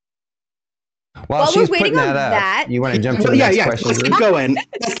 While she's putting that up, you want to jump to the next question? Let's keep going.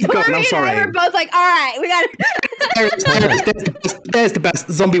 I'm sorry. And I were both like, all right, we got it. There's the best.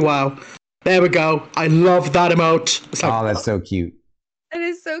 Zombie WoW. There we go. I love that emote. Oh, that's so cute. It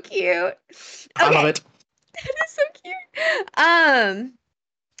is so cute. Okay. I love it. It is so cute.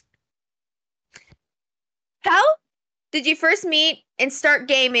 How did you first meet and start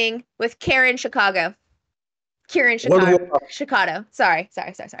gaming with Kieran Chicago? Sorry.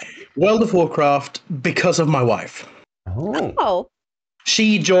 World of Warcraft because of my wife. Oh.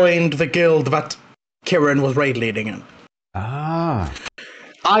 She joined the guild that Kieran was raid leading in. Ah.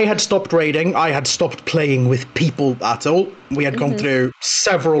 I had stopped raiding. I had stopped playing with people at all. We had gone through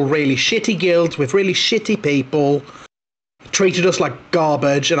several really shitty guilds with really shitty people. Treated us like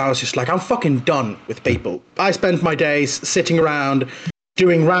garbage, and I was just like, I'm fucking done with people. I spent my days sitting around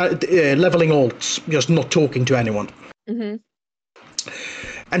doing leveling alts, just not talking to anyone. Mm-hmm.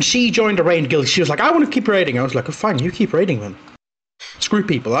 And she joined a raid guild. She was like, I want to keep raiding. I was like, oh, fine, you keep raiding then. Screw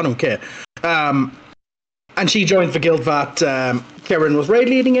people, I don't care. And she joined the guild that Kieran was raid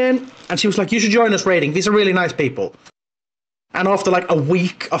leading in, and she was like, you should join us raiding. These are really nice people. And after like a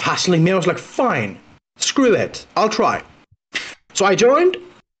week of hassling me, I was like, fine, screw it, I'll try. So I joined,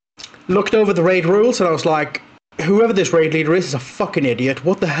 looked over the raid rules, and I was like, whoever this raid leader is a fucking idiot.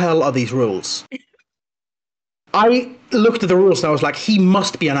 What the hell are these rules? I looked at the rules and I was like, he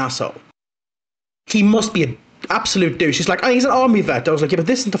must be an asshole. He must be an absolute douche. He's like, oh, he's an army vet. I was like, yeah, but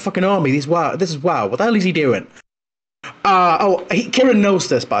this isn't a fucking army. This is WoW. What the hell is he doing? Kieran knows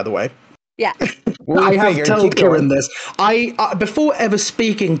this, by the way. Yeah. I have told Kieran this. Before ever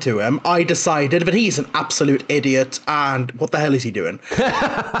speaking to him, I decided that he's an absolute idiot and what the hell is he doing?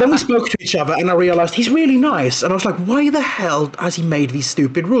 Then we spoke to each other and I realized he's really nice. And I was like, why the hell has he made these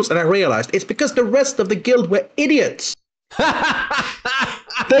stupid rules? And I realized it's because the rest of the guild were idiots.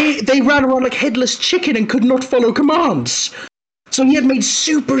 They ran around like headless chicken and could not follow commands. So he had made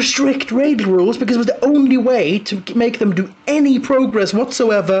super strict raid rules because it was the only way to make them do any progress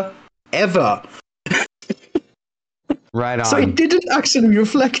whatsoever, ever. Right on. So it didn't actually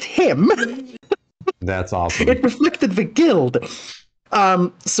reflect him. That's awesome. It reflected the guild.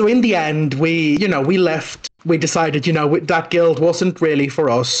 So in the end, we left. We decided, that guild wasn't really for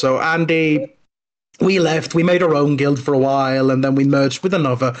us. So Andy, we left. We made our own guild for a while, and then we merged with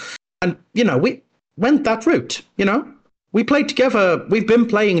another. And, we went that route, We played together. We've been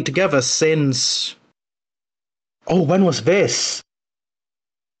playing together since... Oh, when was this?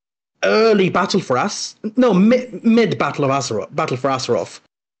 early Battle for mid Battle of Azeroth, Battle for Azeroth.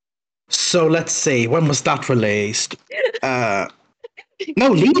 So let's see, when was that released? No,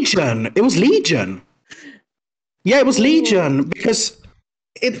 Legion. It was Legion. Yeah, it was Legion, because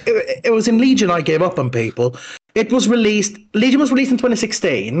it was in Legion I gave up on people. Legion was released in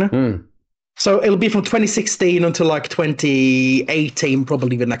 2016. So it'll be from 2016 until like 2018,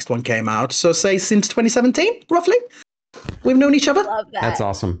 probably the next one came out. So say since 2017, roughly, we've known each other. Love that. That's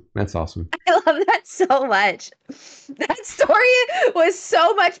awesome. That's awesome. I love that so much. That story was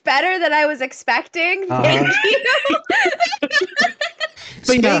so much better than I was expecting. Thank you.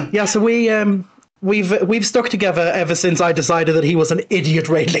 But yeah. So we've stuck together ever since I decided that he was an idiot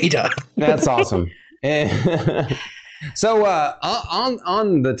raid leader. That's awesome. So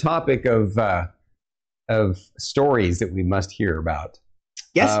on the topic of stories that we must hear about,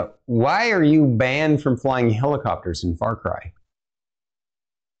 yes. Why are you banned from flying helicopters in Far Cry?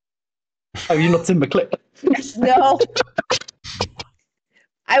 Oh, you've not seen the clip? No.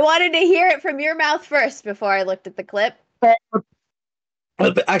 I wanted to hear it from your mouth first before I looked at the clip.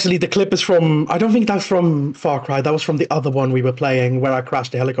 Well, actually, the clip is from, I don't think that's from Far Cry. That was from the other one we were playing where I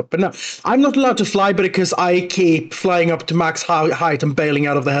crashed the helicopter. But no, I'm not allowed to fly because I keep flying up to max height and bailing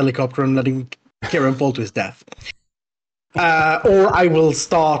out of the helicopter and letting Kieran fall to his death. Or I will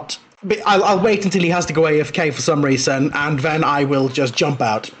start, I'll wait until he has to go AFK for some reason, and then I will just jump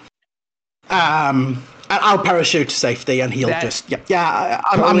out. And I'll parachute to safety, and he'll I'm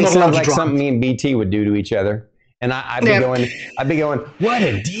not allowed to like drive. something me and BT would do to each other. And I'd be going, what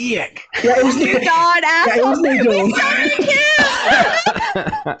a dick. Yeah, it was God, asshole.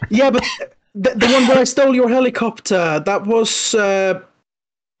 Yeah, but the one where I stole your helicopter, that was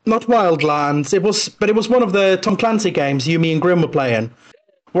not Wildlands. It was one of the Tom Clancy games you, me, and Grim were playing,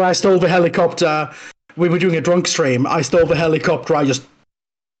 where I stole the helicopter. We were doing a drunk stream. I stole the helicopter. I just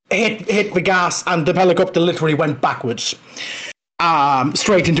hit the gas, and the helicopter literally went backwards,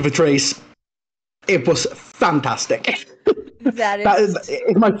 straight into the trees. It was fantastic. That is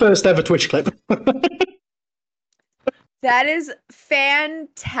my first ever Twitch clip. That is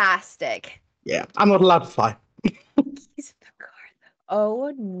fantastic. Yeah, I'm not allowed to fly. He's in the car.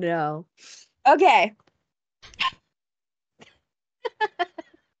 Oh no. Okay. I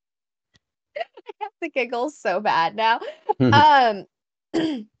have the giggles so bad now.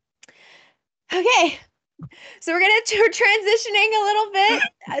 Okay. So we're transitioning a little bit.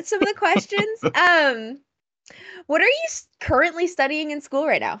 Some of the questions. What are you currently studying in school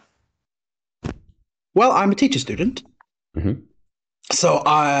right now? Well, I'm a teacher student. Mm-hmm. So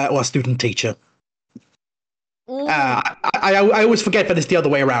a student teacher. I always forget that it's the other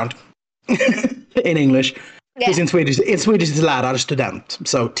way around in English. Because in Swedish it's lärare student,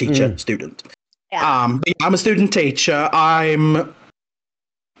 so teacher student. Yeah. But I'm a student teacher. I'm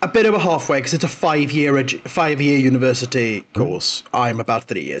a bit over halfway because it's a 5-year university course. I'm about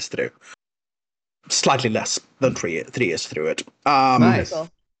 3 years through. Slightly less than 3 years through it. Nice.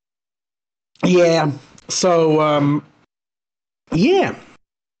 Yeah. So yeah.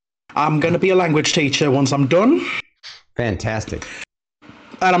 I'm gonna be a language teacher once I'm done. Fantastic.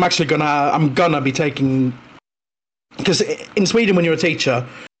 And I'm gonna be taking, because in Sweden when you're a teacher,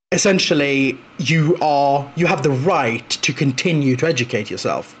 essentially you have the right to continue to educate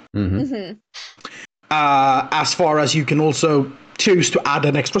yourself. Mm-hmm. As far as you can also choose to add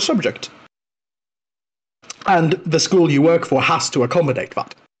an extra subject, and the school you work for has to accommodate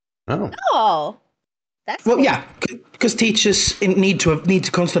that. Oh, that's cool. Yeah, because teachers need to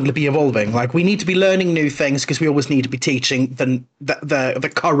constantly be evolving. Like, we need to be learning new things because we always need to be teaching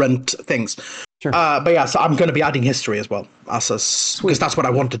the current things. Sure. But yeah, so I'm going to be adding history as well, because that's what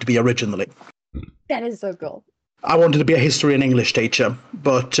I wanted to be originally. That is so cool. I wanted to be a history and English teacher,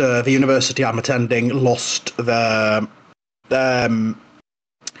 but the university I'm attending lost the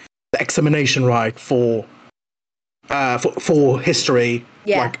examination right for history,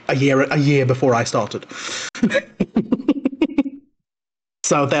 like a year before I started.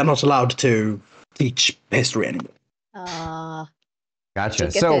 So they're not allowed to teach history anymore. Gotcha.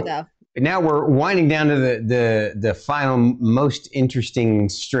 So now we're winding down to the final, most interesting,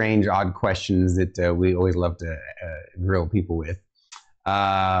 strange, odd questions that we always love to grill people with.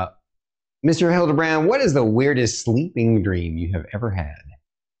 Mr. Hildebrand, what is the weirdest sleeping dream you have ever had?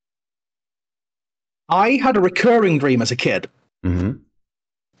 I had a recurring dream as a kid. Mm-hmm.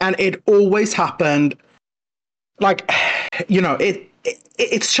 And it always happened, like,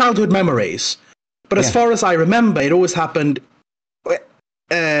 it's childhood memories. But as far as I remember, it always happened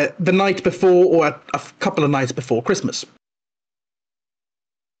the night before, or a couple of nights before Christmas.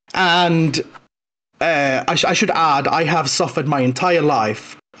 And I should add, I have suffered my entire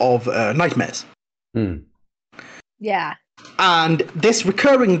life of nightmares. Yeah. And this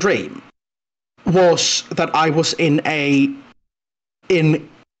recurring dream was that I was in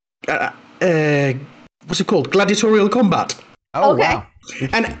what's it called? Gladiatorial combat. Oh, Okay. wow.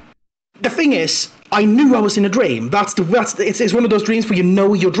 And the thing is, I knew I was in a dream. It's one of those dreams where you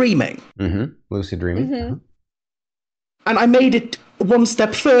know you're dreaming. Lucid dreaming. Mhm. And I made it one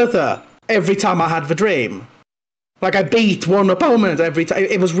step further every time I had the dream. Like, I beat one opponent every time.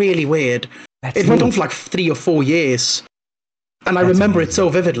 It was really weird. It went on for like 3 or 4 years. And I remember it so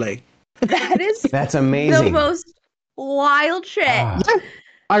vividly. That's amazing. the most wild shit. Ah.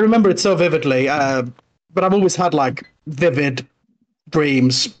 I remember it so vividly. But I've always had, like, vivid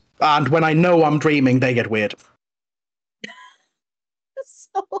dreams. And when I know I'm dreaming, they get weird. That's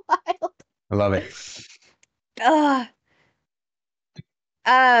so wild. I love it.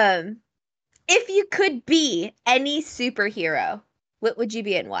 If you could be any superhero, what would you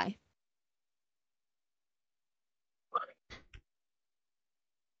be and why?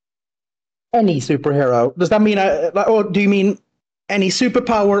 Any superhero. Does that mean, or do you mean any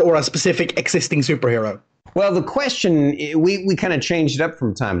superpower or a specific existing superhero? Well, the question, we kind of changed it up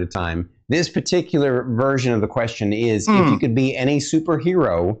from time to time. This particular version of the question is, if you could be any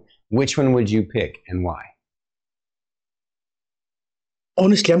superhero, which one would you pick and why?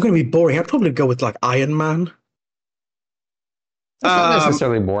 Honestly, I'm going to be boring. I'd probably go with, like, Iron Man. That's not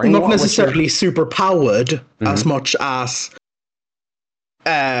necessarily boring. Not necessarily super powered as much as...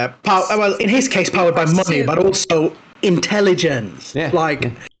 well, in his case, powered by money, but also intelligence. Yeah.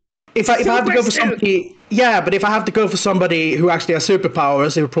 Like, if I have to go for somebody... Yeah, but if I have to go for somebody who actually has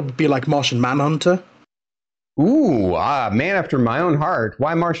superpowers, it would probably be like Martian Manhunter. Ooh, man after my own heart.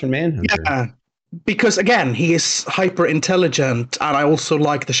 Why Martian Manhunter? Yeah, because, again, he is hyper intelligent, and I also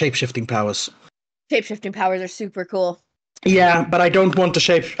like the shape-shifting powers. Shape-shifting powers are super cool. Yeah, but I don't want to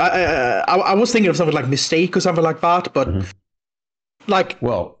shape... I was thinking of something like Mystique or something like that, but like,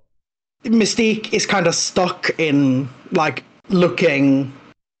 well, Mystique is kind of stuck in, like, looking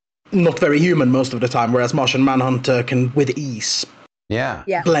not very human most of the time, whereas Martian Manhunter can, with ease,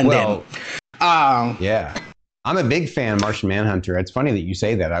 blend in. Yeah. I'm a big fan of Martian Manhunter. It's funny that you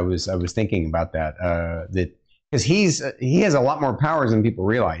say that. I was thinking about that. That because he has a lot more powers than people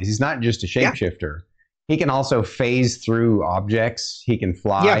realize. He's not just a shapeshifter. He can also phase through objects. He can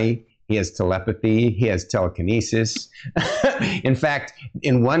fly. Yeah. He has telepathy. He has telekinesis. In fact,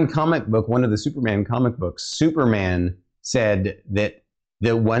 in one comic book, one of the Superman comic books, Superman said that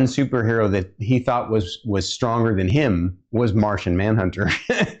the one superhero that he thought was stronger than him was Martian Manhunter.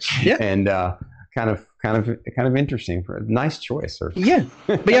 And kind of interesting. For a nice choice. Yeah,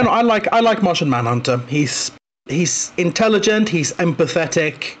 but yeah, no, I like Martian Manhunter. He's intelligent. He's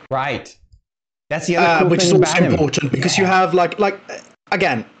empathetic. Right. That's the other cool which thing is also about him. important because you have like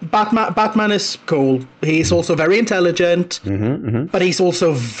again, Batman is cool. He's also very intelligent, but he's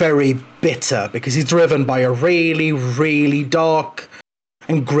also very bitter because he's driven by a really, really dark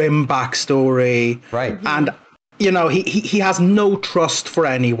and grim backstory. Right. And you know, he has no trust for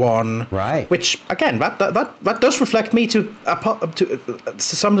anyone. Right. Which again, that does reflect me to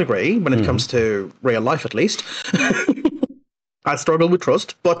some degree when it comes to real life, at least. I struggle with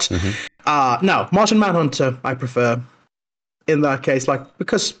trust, but no, Martian Manhunter I prefer in that case, like,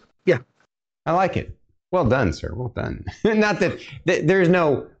 because I like it. Well done, sir. Well done. Not that there's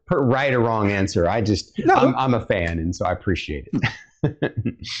no right or wrong answer. I'm a fan, and so I appreciate it.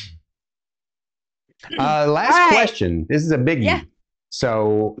 Last question. This is a biggie. Yeah.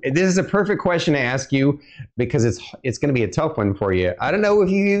 So this is a perfect question to ask you because it's going to be a tough one for you. I don't know if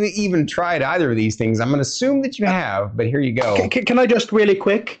you even tried either of these things. I'm going to assume that you have, but here you go. Can I just really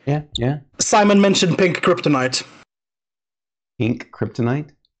quick? Yeah. Simon mentioned pink kryptonite. Pink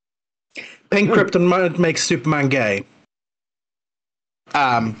kryptonite? Pink kryptonite makes Superman gay.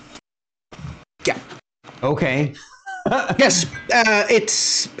 Yeah. Okay. Yes,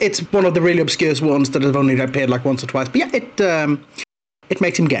 it's one of the really obscure ones that I've only appeared like once or twice. But yeah, it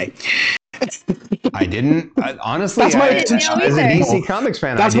makes him gay. I didn't. Honestly, as a DC Comics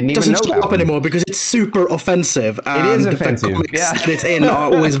fan, I didn't even know that. It doesn't stop anymore because it's super offensive. It is offensive. The comics that it's in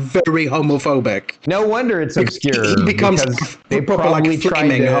are always very homophobic. No wonder it's obscure. He becomes they proper like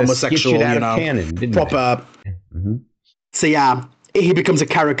flaming homosexual, you know, canon, proper. So yeah, he becomes a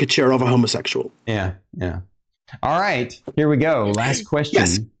caricature of a homosexual. Yeah. All right, here we go. Last question.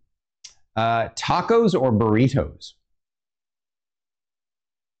 Yes. Tacos or burritos?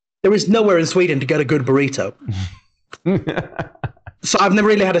 There is nowhere in Sweden to get a good burrito. So I've never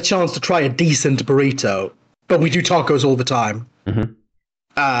really had a chance to try a decent burrito, but we do tacos all the time.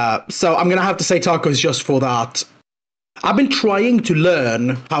 So I'm going to have to say tacos just for that. I've been trying to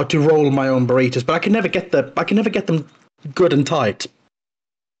learn how to roll my own burritos, but I can never get them good and tight.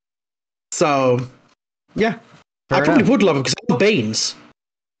 So, yeah, Fair I probably enough. would love it because I love beans.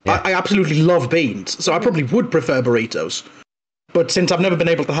 Yeah. I absolutely love beans, so I probably would prefer burritos. But since I've never been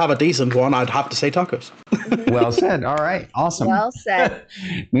able to have a decent one, I'd have to say tacos. Well said. All right. Awesome. Well said.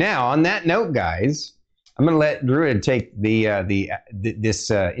 Now, on that note, guys, I'm going to let Druid take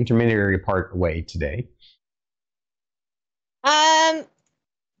this intermediary part away today.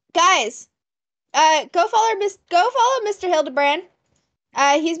 Guys, go follow Mr. Hildebrand.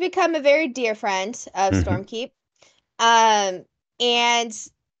 He's become a very dear friend of Stormkeep. And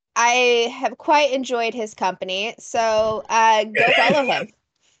I have quite enjoyed his company. So go follow him.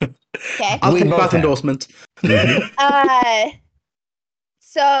 Okay. I'll We take both that have. endorsement.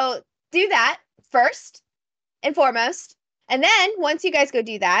 So do that first and foremost. And then once you guys go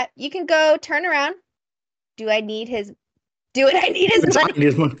do that, you can go turn around. Do I need his money?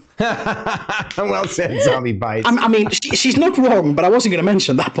 Well said, Zombie Bites. I mean, she's not wrong, but I wasn't going to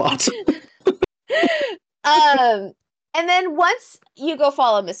mention that part. And then once you go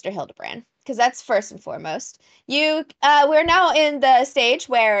follow Mr. Hildebrand, because that's first and foremost, we're now in the stage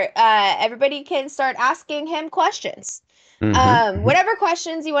where everybody can start asking him questions. Whatever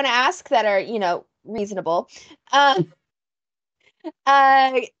questions you want to ask that are, reasonable. Yeah,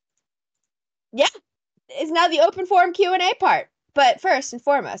 is now the open forum Q&A part. But first and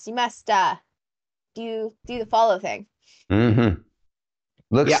foremost, you must do the follow thing.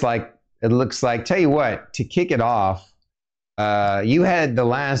 Looks like tell you what, to kick it off, you had the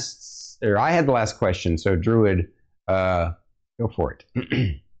last, or I had the last question, so Druid, go for it.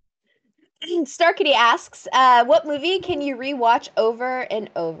 Starkity asks, what movie can you rewatch over and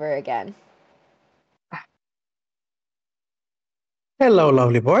over again? Hello,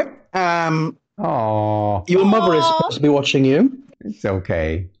 lovely boy. Oh, Your mother is supposed to be watching you. it's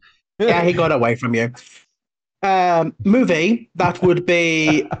okay. Yeah, he got away from you. Movie that would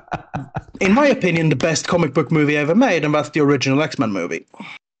be, in my opinion, the best comic book movie ever made, and that's the original X-Men movie.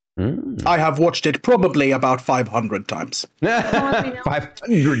 I have watched it probably about 500 times.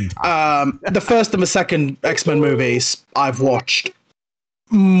 500 times. The first and the second X-Men movies I've watched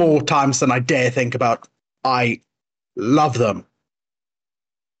more times than I dare think about. I love them.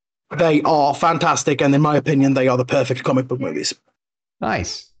 They are fantastic, and in my opinion, they are the perfect comic book movies.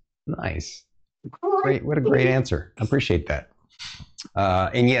 Nice. Great. What a great answer. I appreciate that.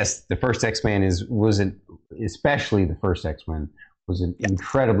 And yes, the first X-Men especially the first X-Men was an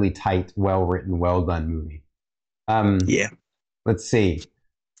incredibly tight, well-written, well-done movie. Yeah. Let's see.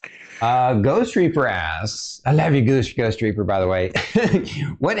 Ghost Reaper asks, I love you, Ghost Reaper, by the way.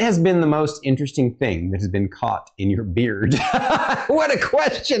 What has been the most interesting thing that has been caught in your beard? What a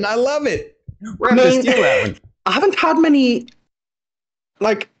question. I love it. We're going to steal that one. I haven't had many,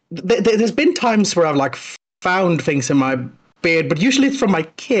 there's been times where I've found things in my beard, but usually it's from my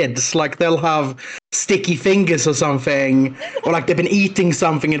kids. Like they'll have sticky fingers or something, or they've been eating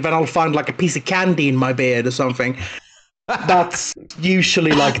something, and then I'll find a piece of candy in my beard or something. That's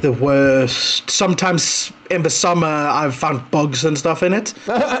usually the worst. Sometimes in the summer I've found bugs and stuff in it.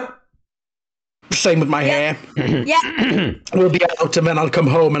 Same with my hair. Yeah. We'll be out and then I'll come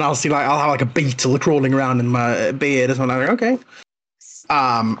home and I'll see I'll have a beetle crawling around in my beard or something. Okay.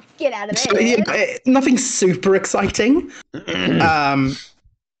 Get out of there. Nothing super exciting.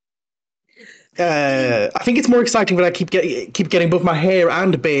 I think it's more exciting that I keep getting both my hair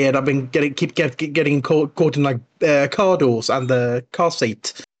and beard. I've been getting caught in car doors and the car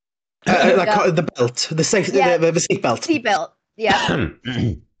seat, the belt, the seat belt. Seat belt. Yeah.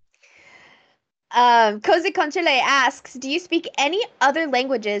 Cozy Conchele asks, do you speak any other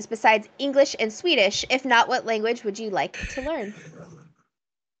languages besides English and Swedish? If not, what language would you like to learn?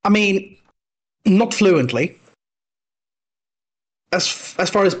 I mean, not fluently. As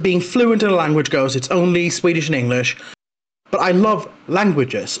far as being fluent in a language goes, it's only Swedish and English. But I love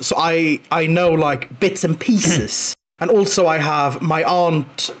languages, so I know bits and pieces. And also I have, my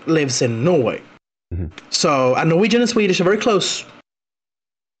aunt lives in Norway. So, and Norwegian and Swedish are very close.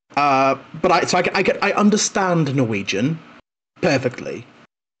 But I understand Norwegian perfectly.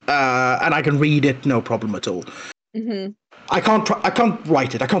 And I can read it, no problem at all. I can't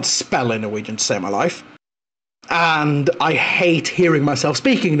write it. I can't spell in Norwegian to save my life. And I hate hearing myself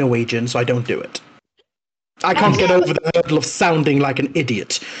speaking Norwegian, so I don't do it. I can't get over the hurdle of sounding like an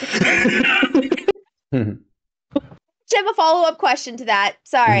idiot. I have a follow-up question to that.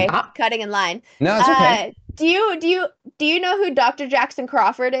 Sorry, cutting in line. No, it's okay. Do you know who Dr. Jackson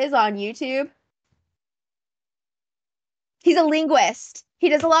Crawford is on YouTube? He's a linguist. He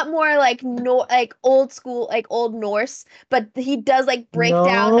does a lot more like like old school, like Old Norse, but he does like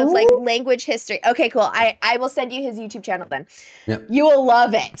breakdown of like language history. Okay, cool. I will send you his YouTube channel then. Yep. You will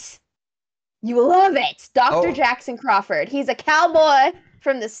love it. You will love it. Dr. Oh. Jackson Crawford. He's a cowboy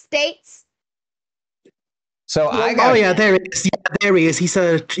from the States. So I got. Oh yeah, there he is. Yeah, there he is. He's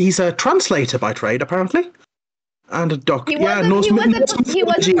a translator by trade, apparently, and a doctor. Yeah, Norse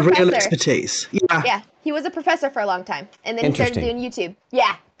mythology, real expertise. Yeah. Yeah, he was a professor for a long time, and then he started doing YouTube.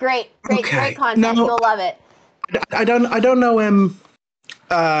 Yeah, great content. No, You'll love it. I don't know him.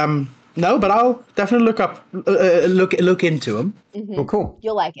 No, but I'll definitely look into him. Mm-hmm. Well, cool.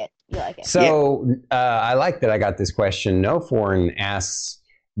 You'll like it. So I like that I got this question. No Foreign asks,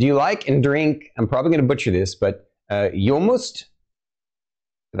 do you like and drink, I'm probably going to butcher this, but julmust?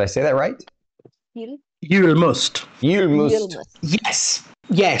 Did I say that right? Julmust.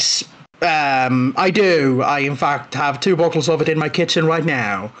 Yes. I do. I, in fact, have 2 bottles of it in my kitchen right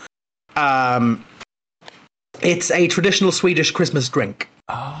now. It's a traditional Swedish Christmas drink.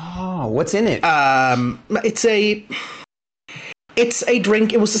 Oh, what's in it? It's a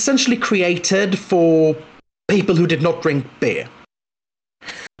drink. It was essentially created for people who did not drink beer.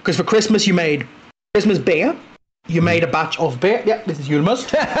 Because for Christmas, you made Christmas beer. You made a batch of beer. Yeah, this is julmust.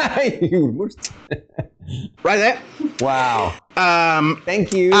 Julmust. Right there. Wow.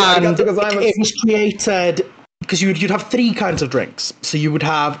 Thank you. And it was created because you'd have 3 kinds of drinks. So you would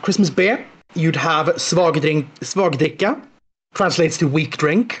have Christmas beer. You'd have svagdricka, translates to weak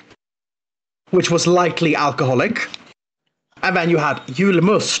drink, which was lightly alcoholic. And then you had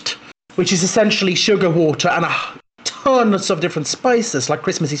julmust, which is essentially sugar water and tons of different spices, like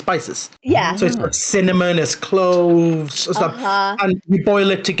Christmassy spices. Yeah. So it's got cinnamon, it's cloves, stuff. And you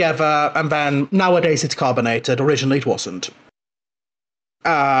boil it together, and then nowadays it's carbonated. Originally it wasn't.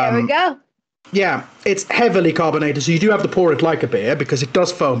 There we go. Yeah, it's heavily carbonated, so you do have to pour it like a beer because it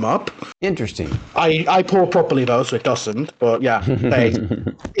does foam up. Interesting. I pour properly though, so it doesn't. But yeah,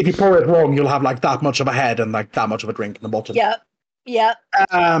 if you pour it wrong, you'll have like that much of a head and like that much of a drink in the bottle. Yep. Yeah,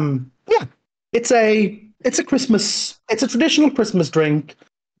 it's a traditional Christmas drink.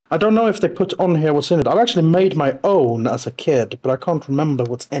 I don't know if they put on here what's in it. I've actually made my own as a kid, but I can't remember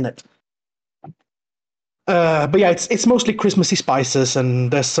what's in it. But yeah, it's mostly Christmassy spices,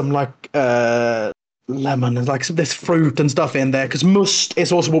 and there's some like lemon and like there's fruit and stuff in there. Because must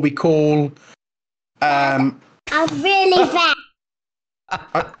is also what we call. I'm really fast.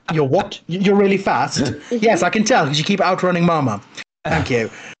 You're what? You're really fast. Yes, I can tell because you keep outrunning Mama. Thank you,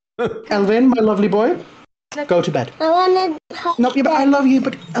 Elvin, my lovely boy. Go to bed. I want to. No, yeah, but I love you,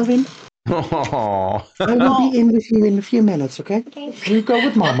 but Elvin. I will be in with you in a few minutes, okay? You go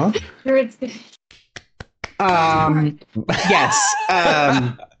with Mama. Yes.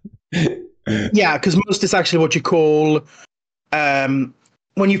 Yeah, because most is actually what you call when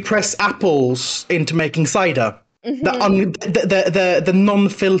you press apples into making cider. The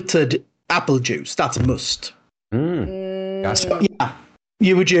non-filtered apple juice. That's a must. Gotcha. Yeah,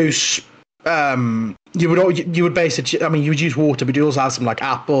 you would use. You would base it. I mean, you would use water, but you also have some like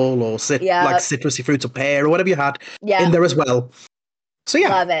apple or like citrusy fruits or pear or whatever you had in there as well. So yeah,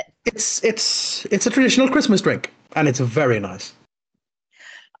 love it. It's a traditional Christmas drink, and it's very nice.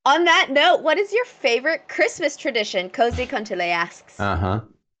 On that note, what is your favorite Christmas tradition? Cozy Contele asks. Uh-huh.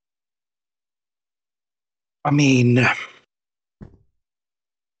 I mean,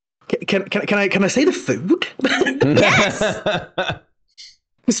 can I say the food? Yes.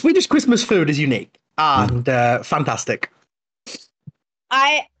 The Swedish Christmas food is unique and fantastic.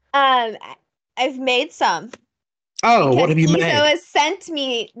 I've made some. Oh, what have you made? Iso has sent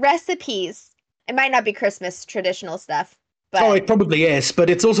me recipes. It might not be Christmas traditional stuff, but it probably is, but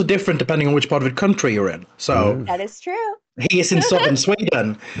it's also different depending on which part of the country you're in. So that is true. He is in southern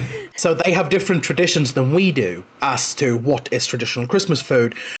Sweden, so they have different traditions than we do as to what is traditional Christmas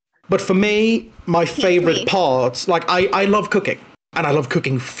food. But for me, my favorite parts, like I love cooking, and I love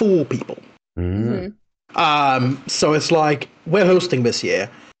cooking for people. So it's like we're hosting this year.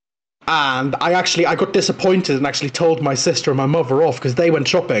 And I got disappointed and actually told my sister and my mother off because they went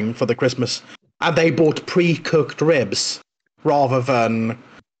shopping for the Christmas and they bought pre-cooked ribs rather than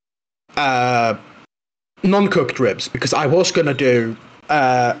non-cooked ribs because I was going to do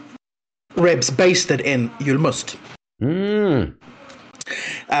ribs basted in julmust,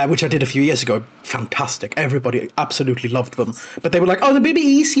 which I did a few years ago. Fantastic. Everybody absolutely loved them. But they were like, oh, they'll be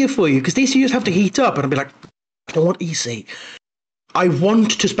easier for you because these you just have to heat up. And I'd be like, I don't want easy. I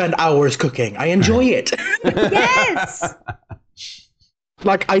want to spend hours cooking. I enjoy it. Yes.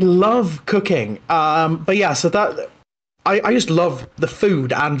 Like I love cooking. But yeah, so that I just love the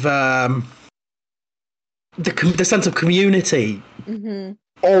food and the sense of community Mm-hmm.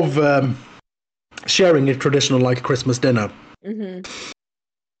 of sharing a traditional like Christmas dinner. Mm-hmm.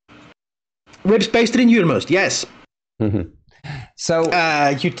 Ribs basted in Ulmost, yes. Mm-hmm. So,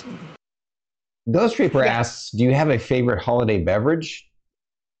 You Ghost Reaper Yeah. asks, do you have a favorite holiday beverage?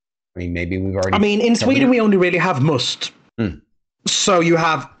 I mean, maybe we've already. I mean, in Sweden, we only really have must. Mm. So you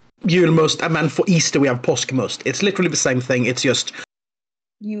have julmust, and then for Easter, we have påskmust. It's literally the same thing. It's just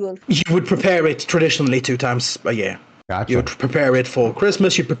you would prepare it traditionally 2 times a year. Gotcha. You would prepare it for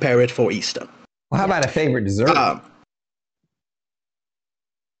Christmas, you prepare it for Easter. Well, how about a favorite dessert?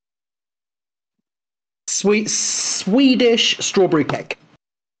 Swedish strawberry cake.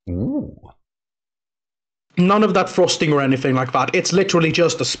 Ooh. None of that frosting or anything like that. It's literally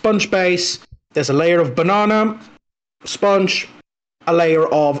just a sponge base. There's a layer of banana, sponge, a layer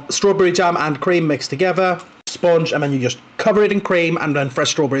of strawberry jam and cream mixed together, sponge, and then you just cover it in cream and then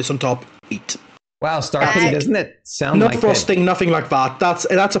fresh strawberries on top. Eat. Wow, Starkey, doesn't it sound No like frosting, nothing like that.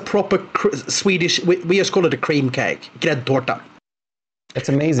 That's a proper Swedish. We just call it a cream cake. Gräddtårta. That's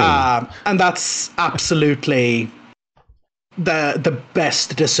amazing. And that's absolutely the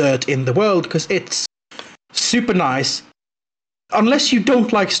best dessert in the world because it's super nice. Unless you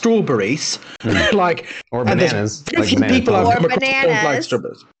don't like strawberries, like or bananas. Very few people I've come across who don't like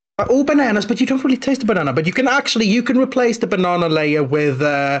strawberries. Or bananas, but you don't really taste the banana. But you can replace the banana layer with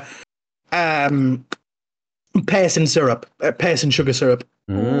pears and syrup, pears and sugar syrup.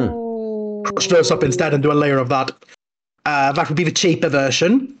 Crush those up instead and do a layer of that. That would be the cheaper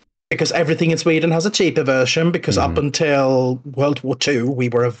version because everything in Sweden has a cheaper version because up until World War II, we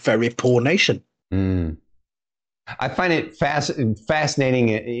were a very poor nation. Mm. I find it fascinating,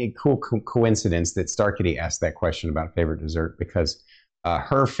 a cool coincidence that Starkitty asked that question about favorite dessert because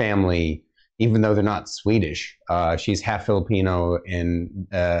her family, even though they're not Swedish, she's half Filipino, and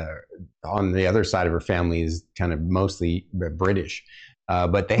on the other side of her family is kind of mostly British.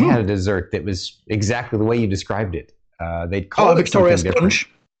 But they had a dessert that was exactly the way you described it. They'd call it Victoria sponge.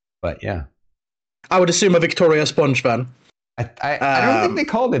 But yeah, I would assume a Victoria sponge then. I don't think they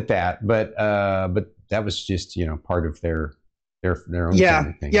called it that, but that was just part of their own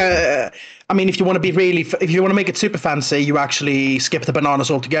thing. Yeah. I mean, if you want to make it super fancy, you actually skip the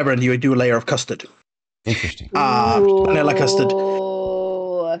bananas altogether and you do a layer of custard. Interesting. Vanilla custard.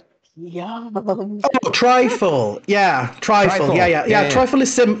 Yum. Oh, trifle. Yeah, trifle. Yeah. Trifle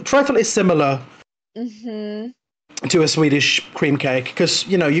is similar. To a Swedish cream cake because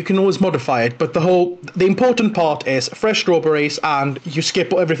you can always modify it, but the important part is fresh strawberries, and you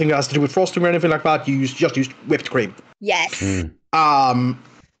skip everything that has to do with frosting or anything like that. You just use whipped cream. Yes. And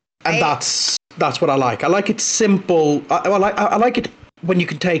that's what I like. I like it simple. I like it when you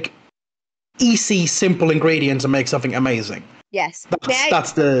can take easy, simple ingredients and make something amazing. Yes.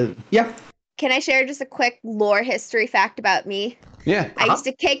 Can I share just a quick lore history fact about me? Yeah. I used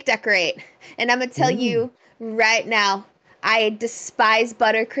to cake decorate, and I'm gonna tell you right now, I despise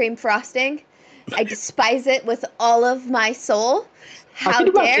buttercream frosting. I despise it with all of my soul. How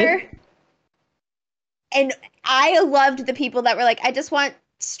dare? And I loved the people that were like, I just want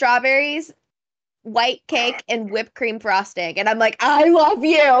strawberries, white cake, and whipped cream frosting. And I'm like, I love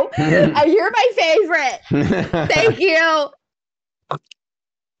you. You're my favorite. Thank you.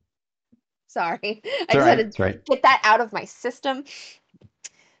 Sorry. I just had to get that out of my system.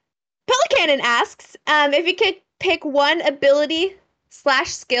 Pelicanon asks, if you could pick one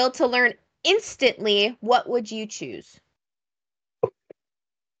ability/skill to learn instantly, what would you choose?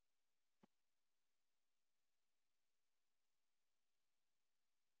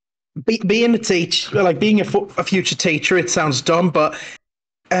 Being a teacher, like being a future teacher, it sounds dumb, but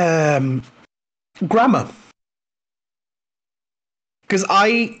grammar. Because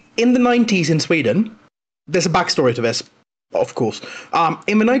in the 90s in Sweden, there's a backstory to this, of course.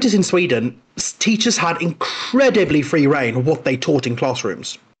 In the 90s in Sweden, teachers had incredibly free reign of what they taught in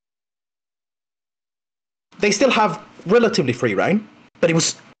classrooms. They still have relatively free reign, but it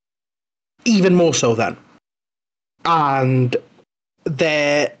was even more so then. And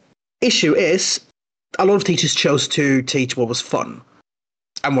their issue is a lot of teachers chose to teach what was fun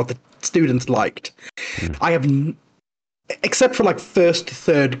and what the students liked. I have, except for like 1st to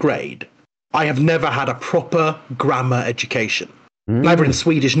 3rd grade, I have never had a proper grammar education, neither in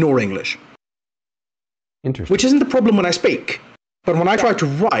Swedish nor English. Interesting. Which isn't the problem when I speak, but when I try to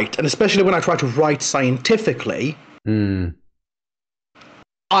write, and especially when I try to write scientifically,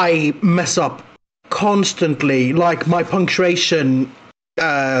 I mess up constantly. Like my punctuation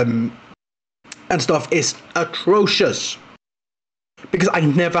and stuff is atrocious because I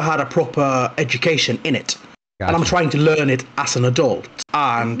never had a proper education in it. Gotcha. And I'm trying to learn it as an adult,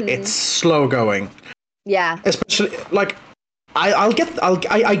 and it's slow going. Yeah. Especially like I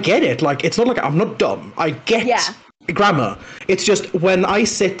get it. Like it's not like I'm not dumb. I get grammar. It's just when I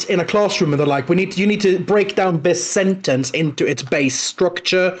sit in a classroom and they're like, you need to break down this sentence into its base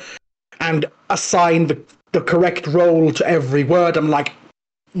structure and assign the correct role to every word. I'm like,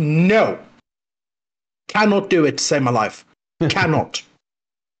 no. Cannot do it to save my life. Cannot.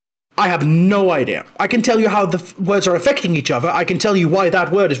 I have no idea. I can tell you how the words are affecting each other. I can tell you why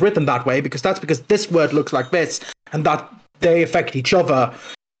that word is written that way, because this word looks like this, and that they affect each other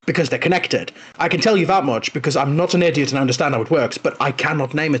because they're connected. I can tell you that much because I'm not an idiot and I understand how it works, but I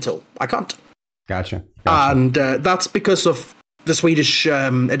cannot name it all. I can't. Gotcha. And that's because of the Swedish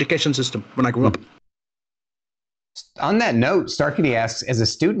education system when I grew up. On that note, Starkity asks, as a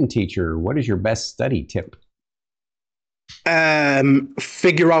student teacher, what is your best study tip?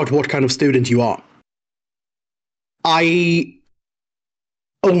 Figure out what kind of student you are. I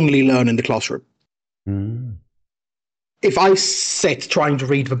only learn in the classroom. If I sit trying to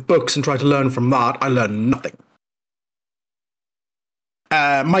read the books and try to learn from that, I learn nothing.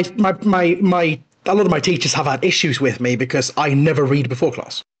 A lot of my teachers have had issues with me because I never read before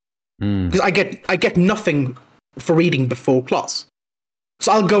class. Because I get nothing for reading before class.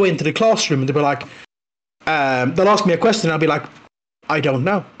 So I'll go into the classroom and they'll be like, they'll ask me a question and I'll be like, I don't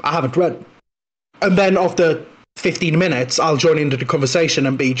know. I haven't read. And then after 15 minutes, I'll join into the conversation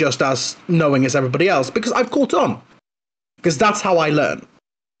and be just as knowing as everybody else because I've caught on. Because that's how I learn.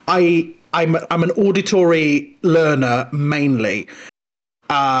 I'm an auditory learner mainly,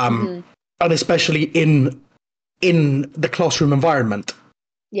 and especially in the classroom environment.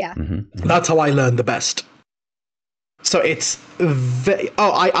 Yeah, that's how I learn the best. So it's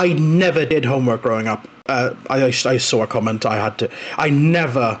I never did homework growing up. I saw a comment I had to. I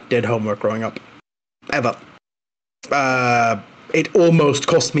never did homework growing up, ever. It almost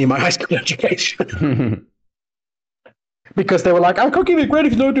cost me my high school education. Because they were like, I can't give you a grade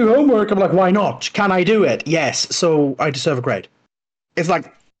if you don't do homework. I'm like, why not? Can I do it? Yes, so I deserve a grade. It's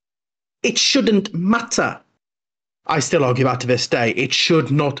like, it shouldn't matter. I still argue that to this day. It should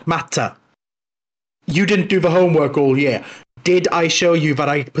not matter. You didn't do the homework all year. Did I show you that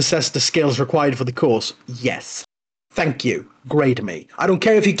I possess the skills required for the course? Yes. Thank you. Grade me. I don't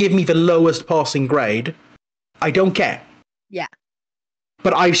care if you give me the lowest passing grade. I don't care. Yeah.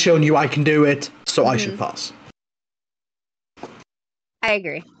 But I've shown you I can do it, so I should pass. I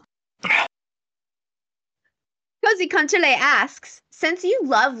agree. Cozy Conchale asks, since you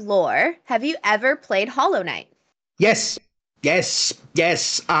love lore, have you ever played Hollow Knight? Yes.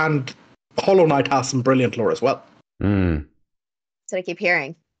 And Hollow Knight has some brilliant lore as well. That's what I keep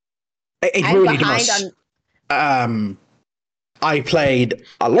hearing. It I'm really behind does. I played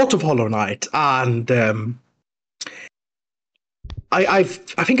a lot of Hollow Knight, and I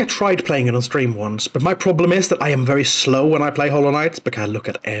think I tried playing it on stream once, but my problem is that I am very slow when I play Hollow Knight because I look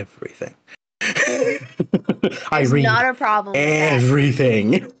at everything. I read not a problem with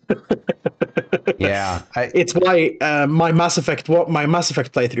everything. Yeah, it's why my Mass Effect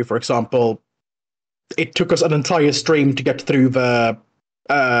playthrough, for example, it took us an entire stream to get through the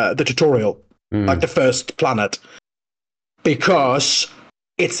tutorial, like the first planet, because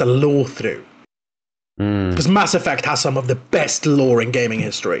it's a lore through. Because Mass Effect has some of the best lore in gaming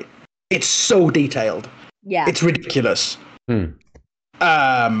history. It's so detailed. Yeah. It's ridiculous. And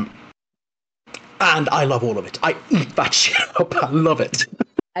I love all of it. I eat that shit up. I love it.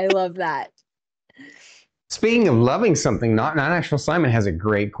 I love that. Speaking of loving something, Non-Actual Simon has a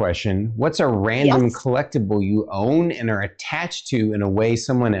great question. What's a random collectible you own and are attached to in a way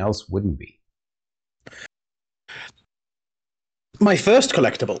someone else wouldn't be? My first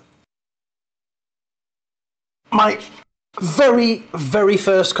collectible. My very, very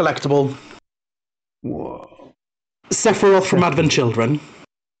first collectible. Whoa. Sephiroth from Advent Children.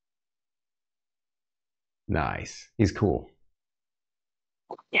 Nice. He's cool.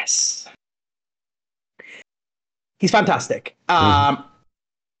 Yes. He's fantastic.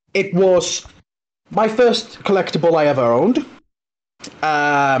 It was my first collectible I ever owned.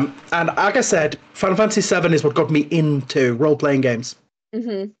 And like I said, Final Fantasy VII is what got me into role-playing games.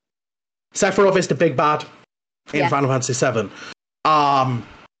 Sephiroth is the big bad in Final Fantasy VII.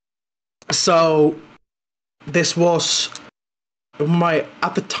 So this was my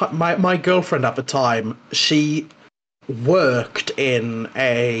girlfriend at the time. She worked in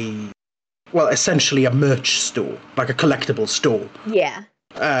essentially a merch store, like a collectible store. Yeah.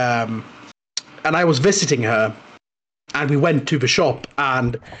 And I was visiting her, and we went to the shop,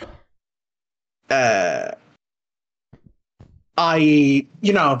 and it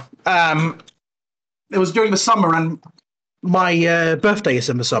was during the summer, and my birthday is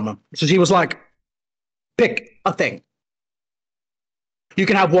in the summer. So she was like, pick a thing. You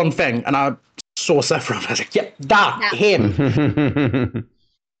can have one thing, and I saw Sephiroth. I was like, "Yep, him."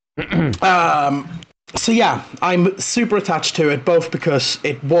 So yeah, I'm super attached to it, both because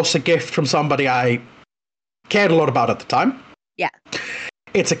it was a gift from somebody I cared a lot about at the time. Yeah.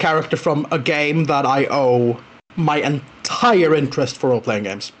 It's a character from a game that I owe my entire interest for role-playing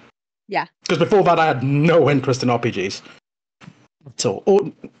games. Yeah. Because before that, I had no interest in RPGs. So,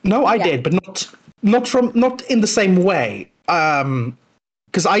 I did, but not in the same way.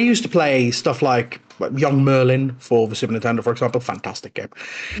 Because I used to play stuff like Young Merlin for the Super Nintendo, for example. Fantastic game.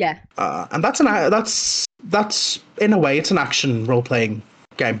 Yeah. And that's in a way, it's an action role-playing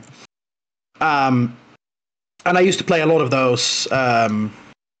game. And I used to play a lot of those.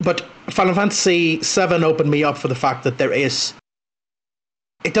 But Final Fantasy VII opened me up for the fact that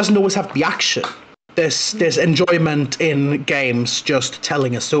it doesn't always have to be action. There's enjoyment in games just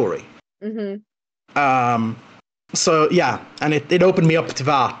telling a story. Mm-hmm. So yeah, and it opened me up to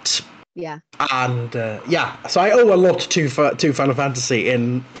that. Yeah. And so I owe a lot to Final Fantasy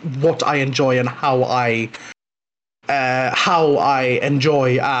in what I enjoy and how I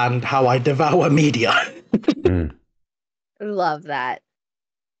enjoy and how I devour media. Love that.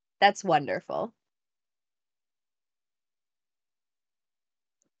 That's wonderful.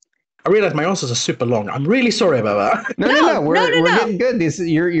 I realize my answers are super long. I'm really sorry about that. No. We're getting good.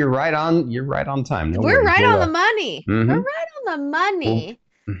 You're right on. You're right on time. We're right on the money. Mm-hmm. We're right on the money.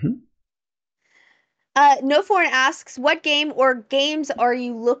 Mm-hmm. No Foreign asks, what game or games are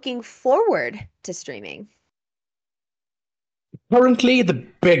you looking forward to streaming? Currently, the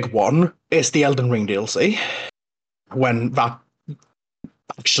big one is the Elden Ring DLC. When that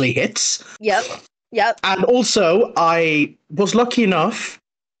actually hits. Yep. And also, I was lucky enough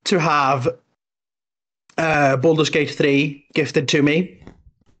to have Baldur's Gate 3 gifted to me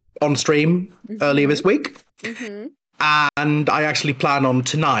on stream earlier this week. Mm-hmm. And I actually plan on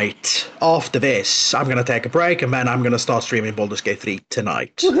tonight, after this, I'm going to take a break and then I'm going to start streaming Baldur's Gate 3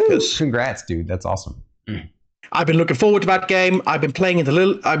 tonight. Congrats, dude. That's awesome. I've been looking forward to that game. I've been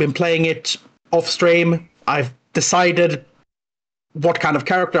playing it off stream. I've decided what kind of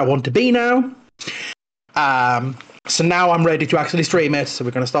character I want to be now. So now I'm ready to actually stream it. So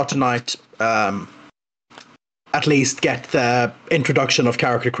we're going to start tonight. At least get the introduction of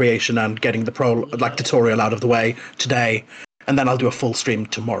character creation and getting the tutorial out of the way today, and then I'll do a full stream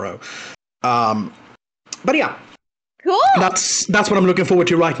tomorrow. But yeah, cool. That's what I'm looking forward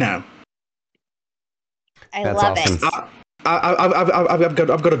to right now. I love it. I've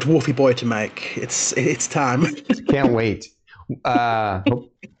got a dwarfy boy to make. It's time. Can't wait. Yeah.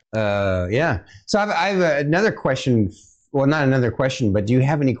 So I've another question. Well, not another question, but do you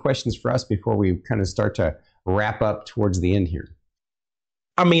have any questions for us before we kind of start to wrap up towards the end here?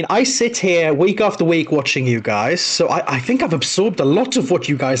 I mean, I sit here week after week watching you guys, so I think I've absorbed a lot of what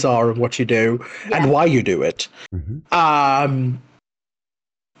you guys are and what you do and why you do it. Mm-hmm.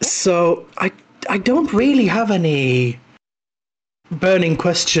 So I don't really have any burning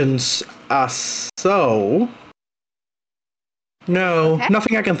questions. No,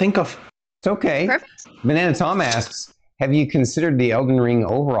 nothing I can think of. It's okay. Perfect. Banana Tom asks, have you considered the Elden Ring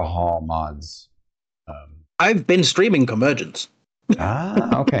overhaul mods? I've been streaming Convergence.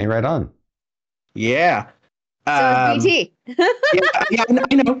 Okay, right on. Yeah. So BT. yeah,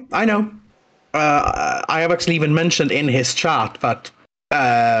 I know. I have actually even mentioned in his chat that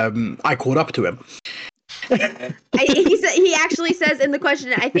I caught up to him. He actually says in the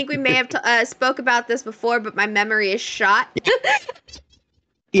question, I think we may have spoke about this before, but my memory is shot.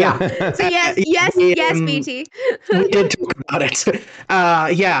 Yeah. So yes, BT. We did talk about it.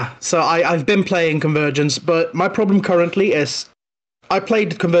 Yeah. So I've been playing Convergence, but my problem currently is I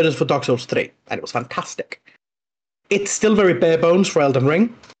played Convergence for Dark Souls 3, and it was fantastic. It's still very bare bones for Elden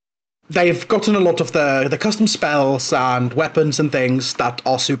Ring. They've gotten a lot of the custom spells and weapons and things that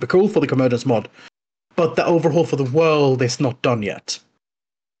are super cool for the Convergence mod, but the overhaul for the world is not done yet.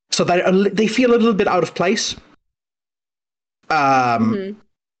 So they feel a little bit out of place.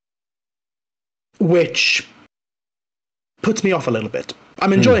 Which puts me off a little bit.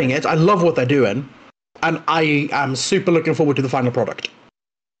 I'm enjoying it. I love what they're doing. And I am super looking forward to the final product.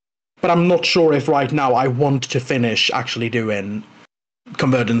 But I'm not sure if right now I want to finish actually doing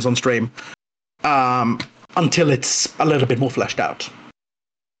Convergence on stream until it's a little bit more fleshed out.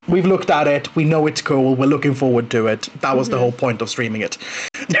 We've looked at it. We know it's cool. We're looking forward to it. That was the whole point of streaming it.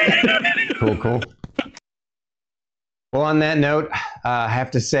 Cool. Well, on that note, I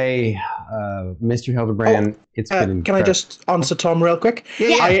have to say, Mr. Hildebrand, it's been Can I just answer Tom real quick?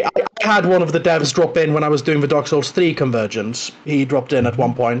 Yeah. I had one of the devs drop in when I was doing the Dark Souls 3 Convergence. He dropped in at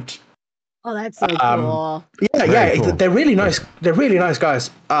one point. Oh, that's so cool. Yeah, cool. they're really nice. They're really nice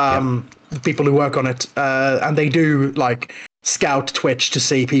guys. The people who work on it, and they do like scout Twitch to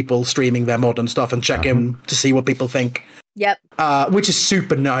see people streaming their mod and stuff, and check in to see what people think. Yep. Which is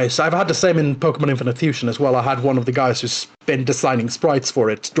super nice. I've had the same in Pokemon Infinite Fusion as well. I had one of the guys who's been designing sprites for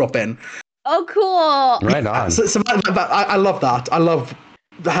it drop in. Oh, cool. Right on. So I love that. I love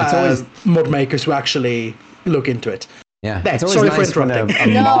mod makers who actually look into it. Yeah, There, it's always sorry nice for when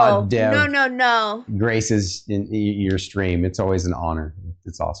interrupting. a mod dev No. graces in your stream. It's always an honor.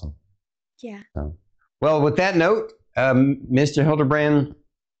 It's awesome. Yeah. So, well, with that note, Mr. Hildebrand,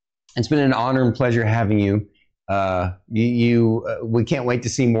 it's been an honor and pleasure having you. We can't wait to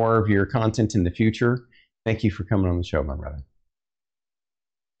see more of your content in the future. Thank you for coming on the show, my brother.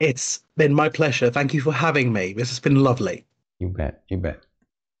 It's been my pleasure. Thank you for having me. This has been lovely. You bet. You bet.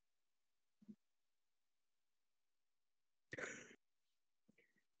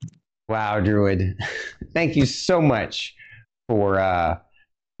 Wow, Druid. Thank you so much for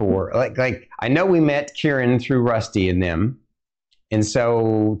like I know we met Kieran through Rusty and them. And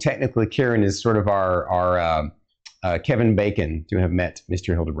so technically Kieran is sort of our Kevin Bacon to have met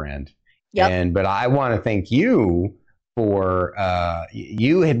Mr. Hildebrand. Yep. But I want to thank you for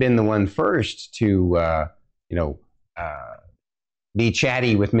you had been the one first to be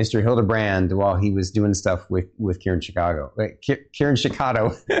chatty with Mr. Hildebrand while he was doing stuff with Kieran Chicago. Kieran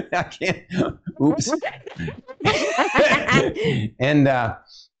Chicago. I can't. Oops. And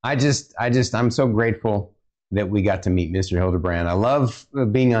I'm so grateful that we got to meet Mr. Hildebrand. I love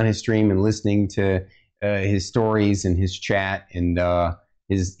being on his stream and listening to his stories and his chat. And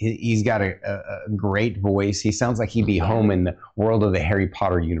he's got a great voice. He sounds like he'd be home in the world of the Harry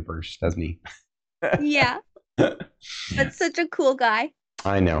Potter universe, doesn't he? Yeah. That's such a cool guy.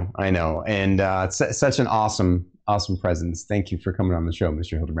 I know. And it's such an awesome presence. Thank you for coming on the show,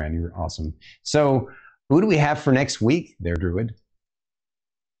 Mr. Hildebrand. You're awesome. So who do we have for next week there, Druid?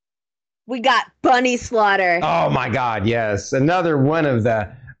 We got Bunny Slaughter. Oh my God, yes. Another one of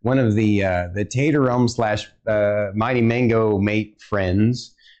the Tater Realm / Mighty Mango mate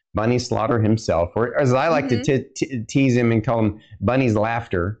friends, Bunny Slaughter himself, or as I like to tease him and call him Bunny's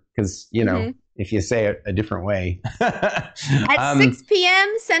Laughter, because, if you say it a different way. At 6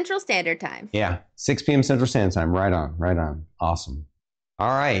 p.m. Central Standard Time. Yeah, 6 p.m. Central Standard Time. Right on. Awesome.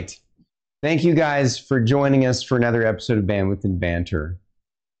 All right. Thank you guys for joining us for another episode of Bandwidth and Banter.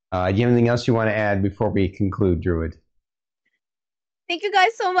 Do you have anything else you want to add before we conclude, Druid? Thank you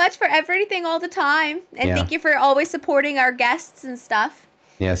guys so much for everything all the time. And thank you for always supporting our guests and stuff.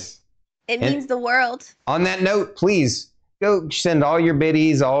 Yes. It means the world. On that note, please go send all your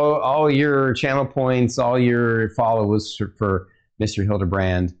biddies, all your channel points, all your followers for Mr.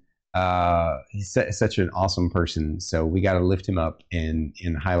 Hildebrand. He's such an awesome person. So we got to lift him up and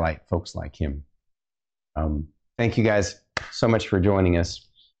highlight folks like him. Thank you guys so much for joining us.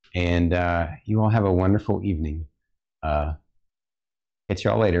 And you all have a wonderful evening. Catch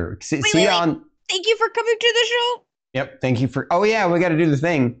y'all later. See you on. Thank you for coming to the show. Yep. Thank you for. Oh yeah, we got to do the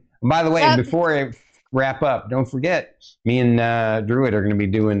thing. And by the way, before I wrap up, don't forget, me and Druid are going to be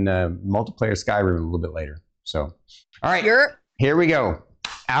doing multiplayer Skyrim a little bit later. So, all right, here we go.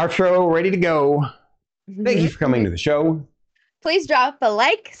 Outro ready to go. Thank you for coming to the show. Please drop a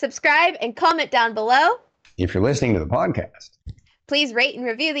like, subscribe, and comment down below. If you're listening to the podcast, please rate and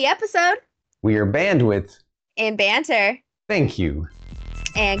review the episode. We are Bandwidth and Banter. Thank you.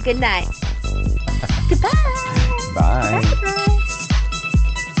 And good night. Goodbye. Bye. Bye.